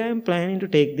 why I am planning to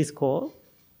take this call?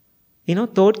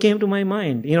 Thought came to my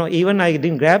mind. Even I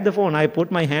didn't grab the phone. I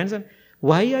put my hands on,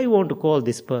 why I want to call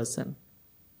this person?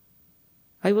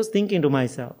 I was thinking to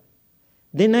myself.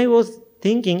 Then I was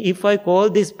thinking, if I call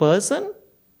this person,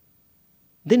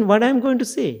 then what I'm going to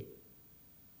say?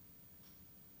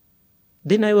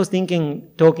 Then I was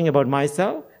thinking, talking about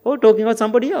myself or talking about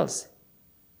somebody else.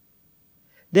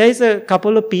 There is a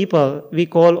couple of people we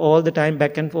call all the time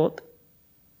back and forth.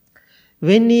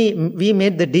 When we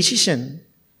made the decision,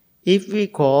 if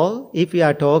we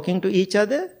are talking to each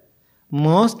other,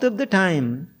 most of the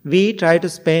time we try to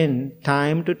spend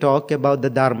time to talk about the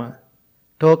Dharma,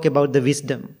 talk about the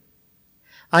wisdom.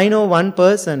 I know one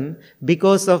person,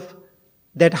 because of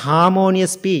that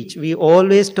harmonious speech, we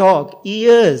always talk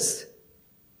years.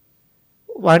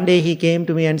 One day he came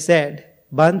to me and said,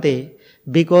 Bhante,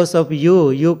 because of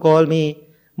you call me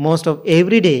most of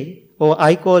every day, or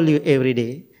I call you every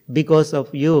day. Because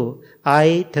of you,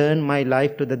 I turn my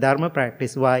life to the Dharma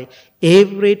practice. Why?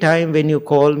 Every time when you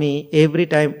call me, every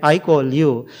time I call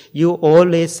you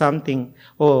always something,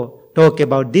 talk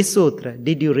about this sutra.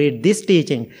 Did you read this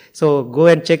teaching? So go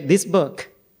and check this book.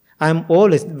 I'm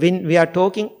always, when we are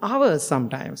talking hours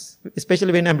sometimes,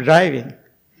 especially when I'm driving.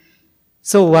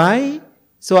 So why?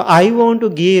 So I want to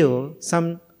give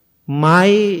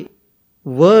my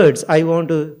words, I want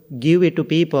to give it to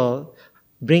people,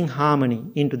 bring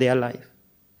harmony into their life.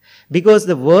 Because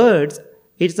the words,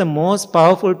 it's the most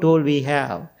powerful tool we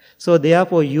have. So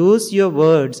therefore use your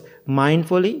words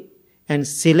mindfully and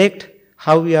select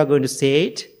how you are going to say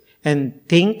it and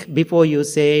think before you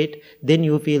say it, then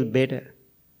you feel better.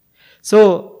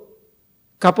 So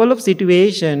couple of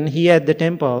situations here at the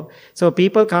temple, so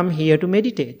people come here to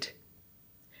meditate.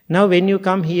 Now when you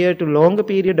come here to longer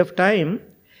period of time,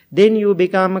 then you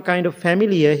become a kind of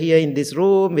familiar here in this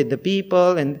room with the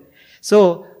people. And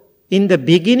so in the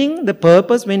beginning, the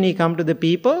purpose when you come to the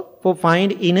people, for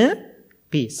find inner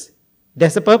peace.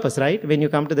 That's the purpose, right? When you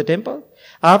come to the temple.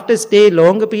 After stay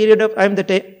longer period of time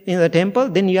in the temple,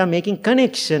 then you are making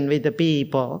connection with the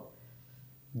people.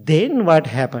 Then what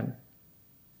happened?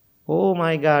 Oh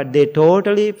my God, they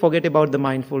totally forget about the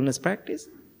mindfulness practice.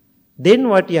 Then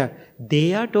what?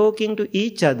 They are talking to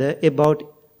each other about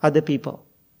other people.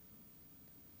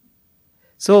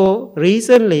 So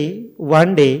recently,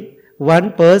 one day,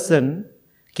 one person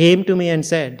came to me and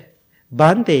said,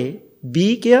 Bhante,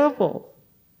 be careful.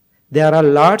 There are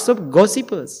lots of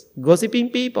gossipers, gossiping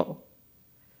people.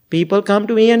 People come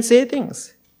to me and say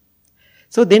things.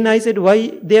 So then I said,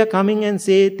 why they are coming and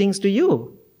say things to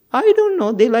you? I don't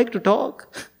know, they like to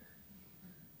talk.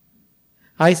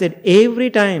 I said, every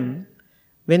time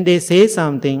when they say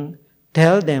something,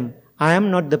 tell them, I am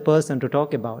not the person to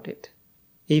talk about it.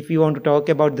 If you want to talk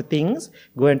about the things,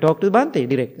 go and talk to Bhante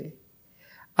directly.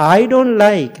 I don't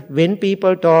like when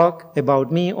people talk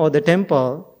about me or the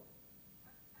temple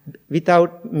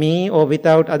without me or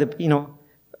without other,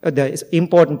 the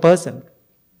important person.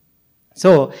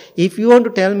 So, if you want to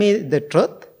tell me the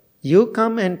truth, you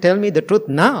come and tell me the truth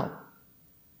now.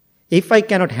 If I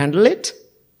cannot handle it,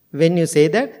 when you say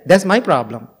that, that's my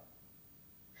problem.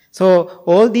 So,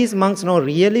 all these monks know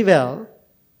really well.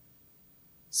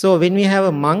 So, when we have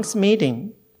a monks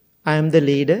meeting, I am the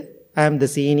leader, I am the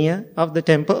senior of the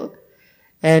temple.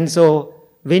 And so,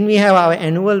 when we have our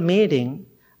annual meeting,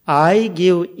 I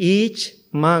give each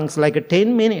monks like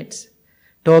 10 minutes,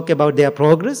 talk about their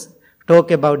progress,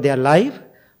 talk about their life,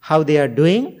 how they are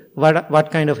doing,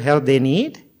 what kind of help they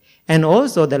need. And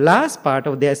also the last part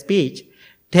of their speech,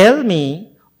 tell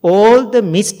me all the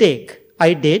mistake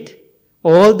I did,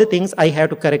 all the things I have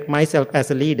to correct myself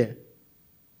as a leader.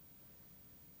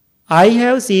 I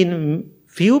have seen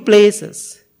few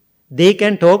places they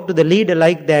can talk to the leader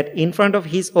like that in front of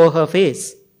his or her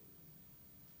face.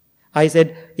 I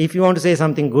said, if you want to say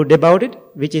something good about it,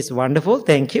 which is wonderful,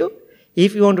 thank you.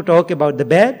 If you want to talk about the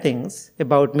bad things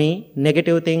about me,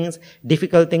 negative things,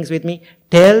 difficult things with me,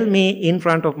 tell me in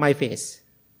front of my face.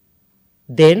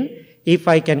 Then, if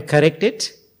I can correct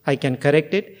it, I can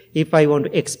correct it. If I want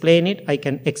to explain it, I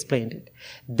can explain it.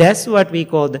 That's what we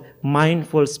call the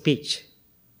mindful speech.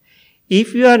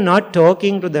 If you are not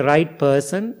talking to the right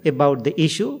person about the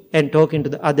issue and talking to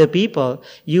the other people,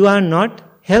 you are not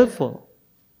helpful.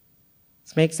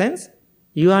 Does it make sense?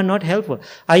 You are not helpful.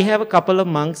 I have a couple of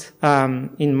monks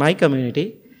in my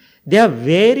community. They are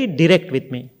very direct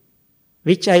with me,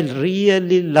 which I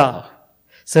really love.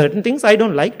 Certain things I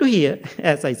don't like to hear,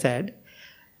 as I said.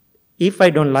 If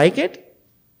I don't like it,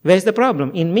 where's the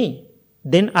problem? In me.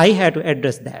 Then I have to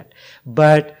address that.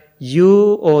 But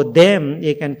you or them,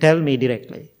 they can tell me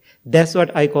directly. That's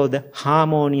what I call the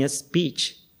harmonious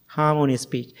speech. Harmonious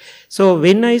speech. So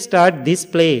when I start this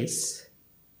place,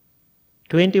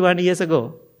 21 years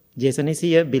ago, Jason is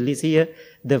here, Bill is here,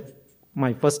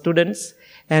 my first students.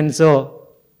 And so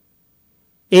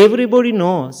everybody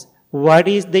knows what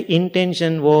is the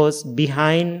intention was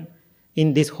behind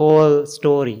in this whole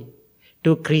story.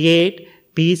 To create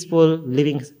peaceful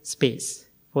living space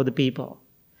for the people.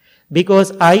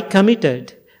 Because I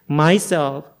committed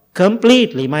myself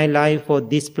completely, my life for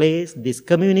this place, this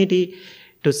community,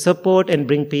 to support and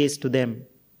bring peace to them.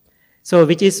 So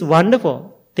which is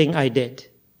wonderful thing I did.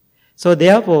 So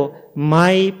therefore,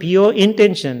 my pure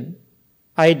intention,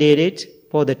 I did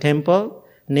it for the temple,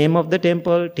 name of the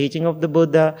temple, teaching of the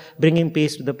Buddha, bringing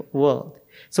peace to the world.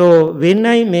 So when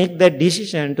I make that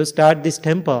decision to start this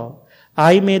temple,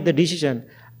 I made the decision,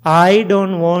 I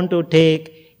don't want to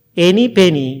take any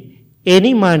penny,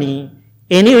 any money,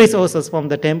 any resources from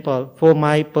the temple for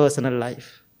my personal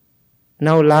life.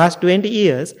 Now last 20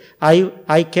 years,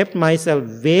 I kept myself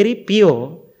very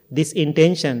pure, this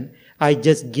intention. I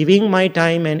just giving my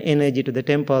time and energy to the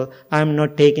temple. I'm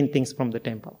not taking things from the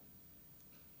temple.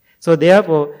 So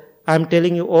therefore, I'm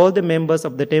telling you all the members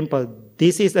of the temple,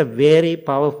 this is a very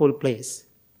powerful place.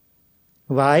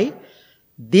 Why?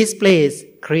 This place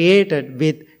created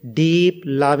with deep,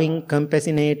 loving,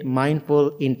 compassionate,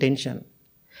 mindful intention.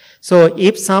 So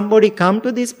if somebody come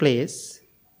to this place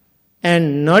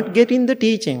and not getting the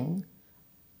teaching,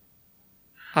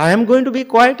 I am going to be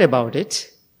quiet about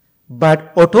it,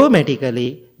 but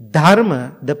automatically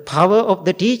Dharma, the power of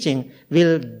the teaching,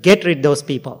 will get rid of those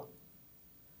people.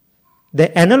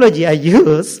 The analogy I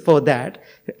use for that,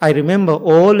 I remember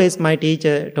always my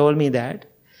teacher told me that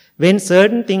when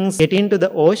certain things get into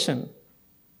the ocean,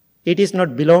 it is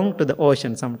not belong to the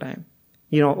ocean sometime.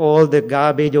 All the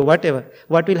garbage or whatever.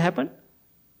 What will happen?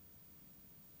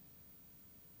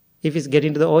 If it's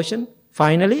getting to the ocean,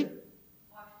 finally?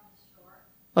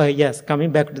 Yes,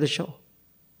 coming back to the shore.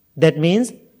 That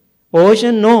means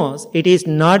ocean knows it is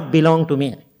not belong to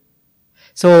me.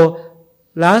 So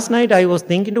last night I was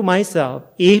thinking to myself,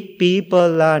 if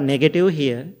people are negative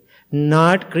here,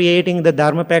 not creating the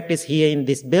Dharma practice here in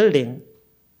this building,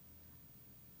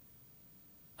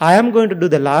 I am going to do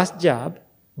the last job,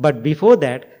 but before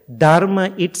that,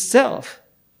 Dharma itself,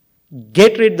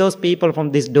 get rid of those people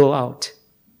from this door out.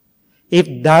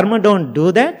 If Dharma don't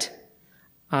do that,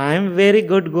 I am very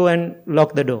good, go and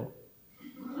lock the door.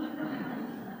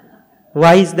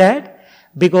 Why is that?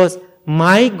 Because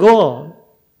my goal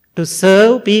to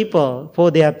serve people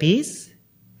for their peace,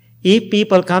 if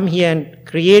people come here and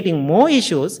creating more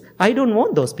issues, I don't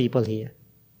want those people here.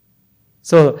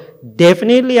 So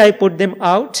definitely I put them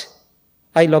out,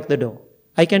 I lock the door.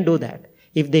 I can do that.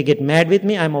 If they get mad with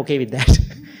me, I'm okay with that.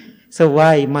 So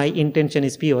why? My intention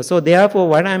is pure. So therefore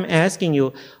what I'm asking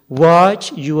you,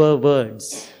 watch your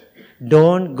words.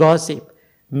 Don't gossip.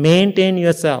 Maintain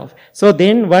yourself. So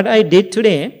then what I did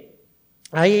today,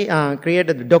 I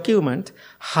created a document,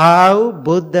 how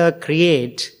Buddha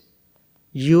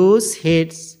use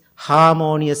his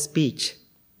harmonious speech.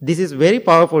 This is very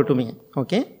powerful to me.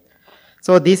 Okay?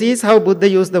 So this is how Buddha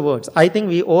used the words. I think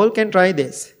we all can try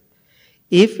this.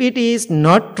 If it is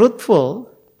not truthful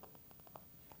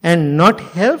and not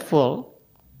helpful,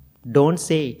 don't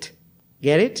say it.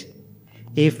 Get it?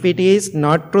 If it is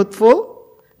not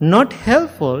truthful, not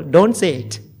helpful, don't say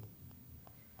it.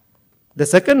 The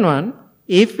second one,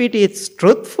 if it is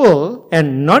truthful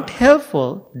and not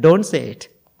helpful, don't say it.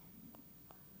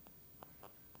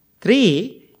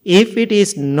 3, if it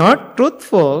is not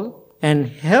truthful and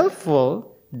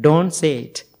helpful, don't say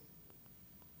it.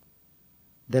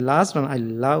 The last one, I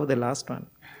love the last one.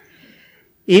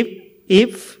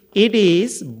 If it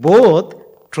is both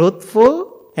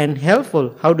truthful and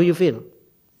helpful, how do you feel?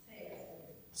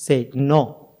 Say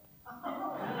no.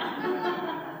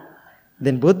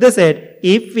 Then Buddha said,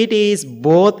 if it is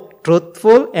both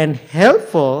truthful and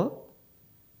helpful,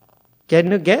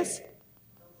 can you guess?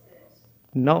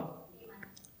 No.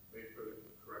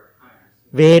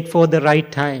 Wait for the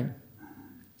right time.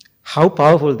 How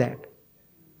powerful that.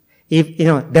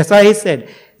 That's why I said,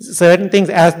 certain things,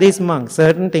 as this monk,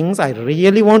 certain things I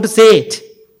really want to say it.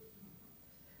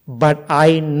 But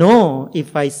I know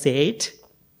if I say it,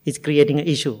 it's creating an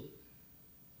issue.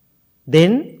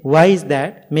 Then, why is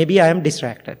that? Maybe I am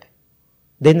distracted.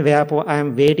 Then, therefore, I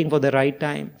am waiting for the right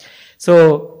time.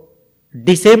 So,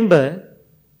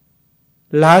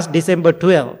 last December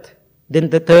 12th, then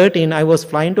the 13th, I was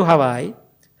flying to Hawaii.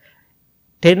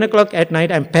 10 o'clock at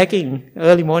night, I'm packing.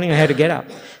 Early morning, I had to get up.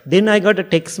 Then I got a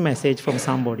text message from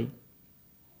somebody.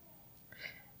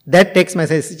 That text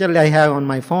message I have on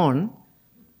my phone.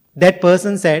 That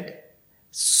person said,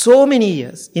 so many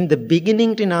years, in the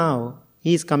beginning to now,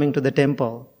 he is coming to the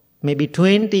temple. Maybe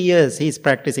 20 years he is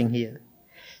practicing here.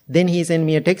 Then he sent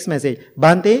me a text message,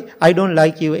 Bhante, I don't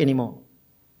like you anymore.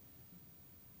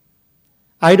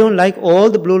 I don't like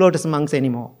all the Blue Lotus monks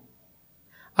anymore.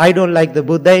 I don't like the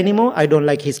Buddha anymore. I don't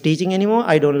like his teaching anymore.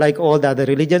 I don't like all the other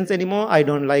religions anymore. I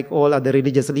don't like all other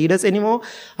religious leaders anymore.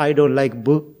 I don't like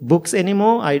books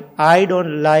anymore. I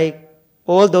don't like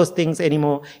all those things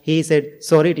anymore. He said,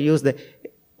 sorry to use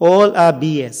all are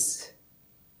BS.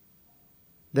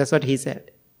 That's what he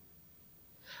said.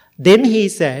 Then he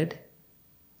said,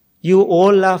 you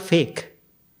all are fake.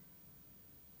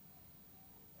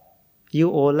 You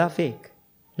all are fake.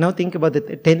 Now think about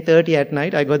it. 10:30 at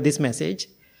night, I got this message.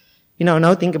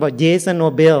 Now think about Jason or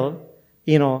Bill,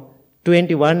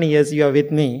 21 years you are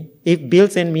with me. If Bill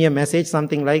sent me a message,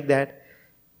 something like that,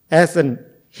 as a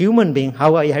human being,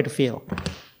 how I had to feel?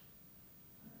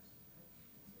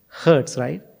 Hurts,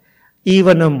 right?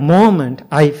 Even a moment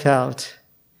I felt,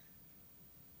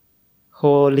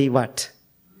 holy what?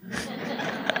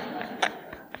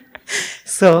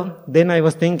 So then I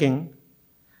was thinking,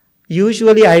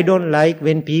 usually I don't like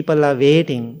when people are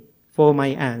waiting for my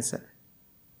answer.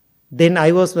 Then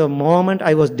the moment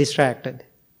I was distracted.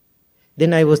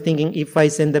 Then I was thinking, if I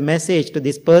send the message to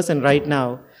this person right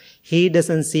now, he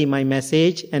doesn't see my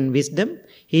message and wisdom,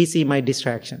 he see my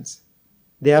distractions.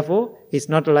 Therefore, it's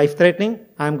not life-threatening.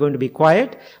 I'm going to be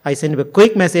quiet. I send him a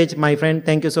quick message, my friend,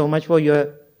 thank you so much for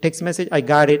your text message. I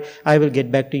got it. I will get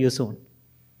back to you soon.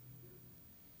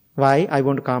 Why? I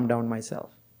want to calm down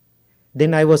myself.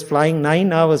 Then I was flying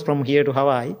 9 hours from here to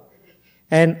Hawaii,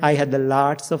 and I had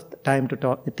lots of time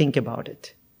to think about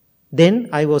it. Then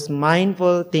I was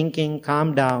mindful, thinking,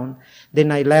 calm down.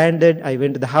 Then I landed, I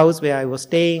went to the house where I was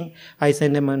staying. I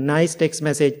sent him a nice text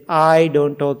message. I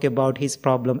don't talk about his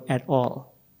problem at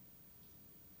all.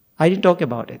 I didn't talk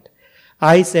about it.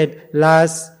 I said,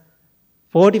 last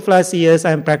 40 plus years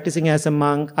I am practicing as a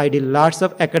monk. I did lots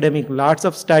of academic, lots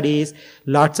of studies,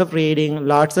 lots of reading,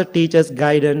 lots of teachers'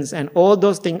 guidance, and all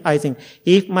those things. I think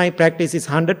if my practice is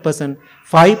 100%,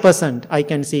 5% I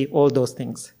can see all those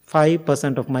things.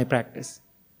 5% of my practice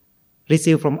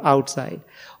received from outside.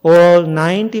 All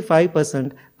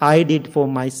 95% I did for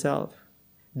myself.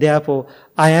 Therefore,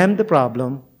 I am the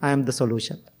problem, I am the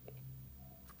solution.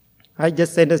 I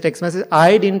just sent a text message.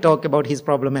 I didn't talk about his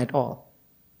problem at all.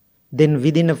 Then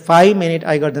within 5 minutes,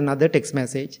 I got another text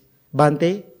message.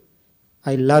 Bhante,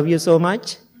 I love you so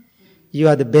much. You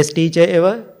are the best teacher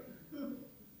ever.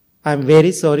 I'm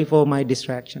very sorry for my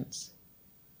distractions.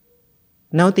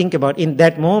 Now think about, in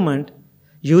that moment,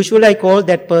 usually I call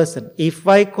that person. If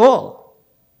I call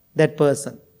that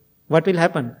person, what will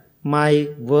happen? My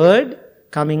word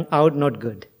coming out not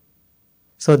good.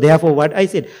 So therefore what I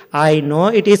said, I know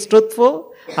it is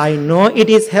truthful, I know it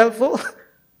is helpful,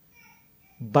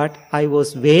 but I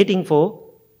was waiting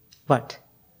for what?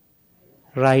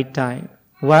 Right time.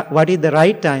 What is the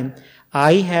right time?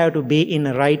 I have to be in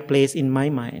the right place in my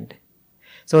mind.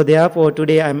 So therefore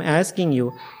today I am asking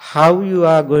you how you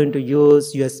are going to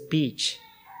use your speech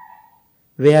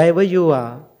wherever you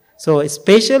are. So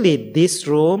especially this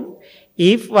room,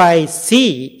 if I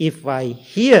see, if I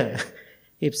hear,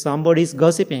 if somebody is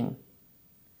gossiping,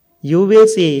 you will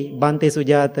see Bhante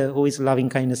Sujata, who is loving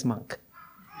kindness monk.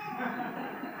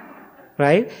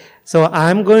 Right? So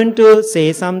I'm going to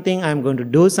say something, I'm going to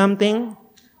do something,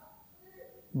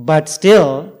 but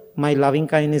still my loving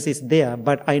kindness is there,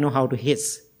 but I know how to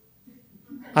hiss.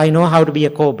 I know how to be a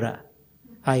cobra.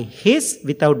 I hiss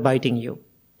without biting you.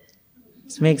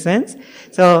 Does it make sense?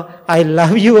 So I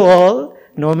love you all,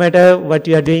 no matter what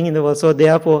you are doing in the world. So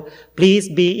therefore, please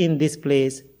be in this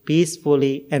place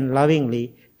peacefully and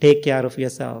lovingly. Take care of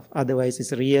yourself. Otherwise,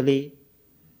 it's really,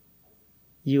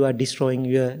 you are losing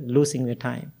your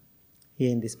time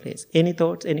here in this place. Any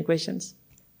thoughts, any questions?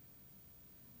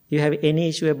 You have any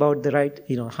issue about the right,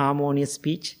 harmonious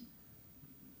speech?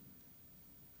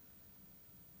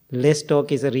 Less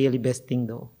talk is a really best thing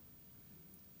though.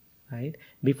 Right?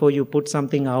 Before you put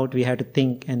something out, we have to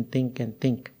think and think and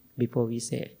think before we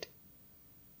say it.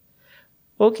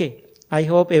 Okay, I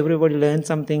hope everybody learned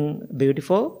something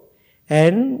beautiful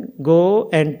and go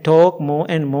and talk more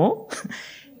and more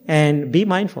and be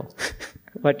mindful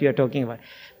what you are talking about.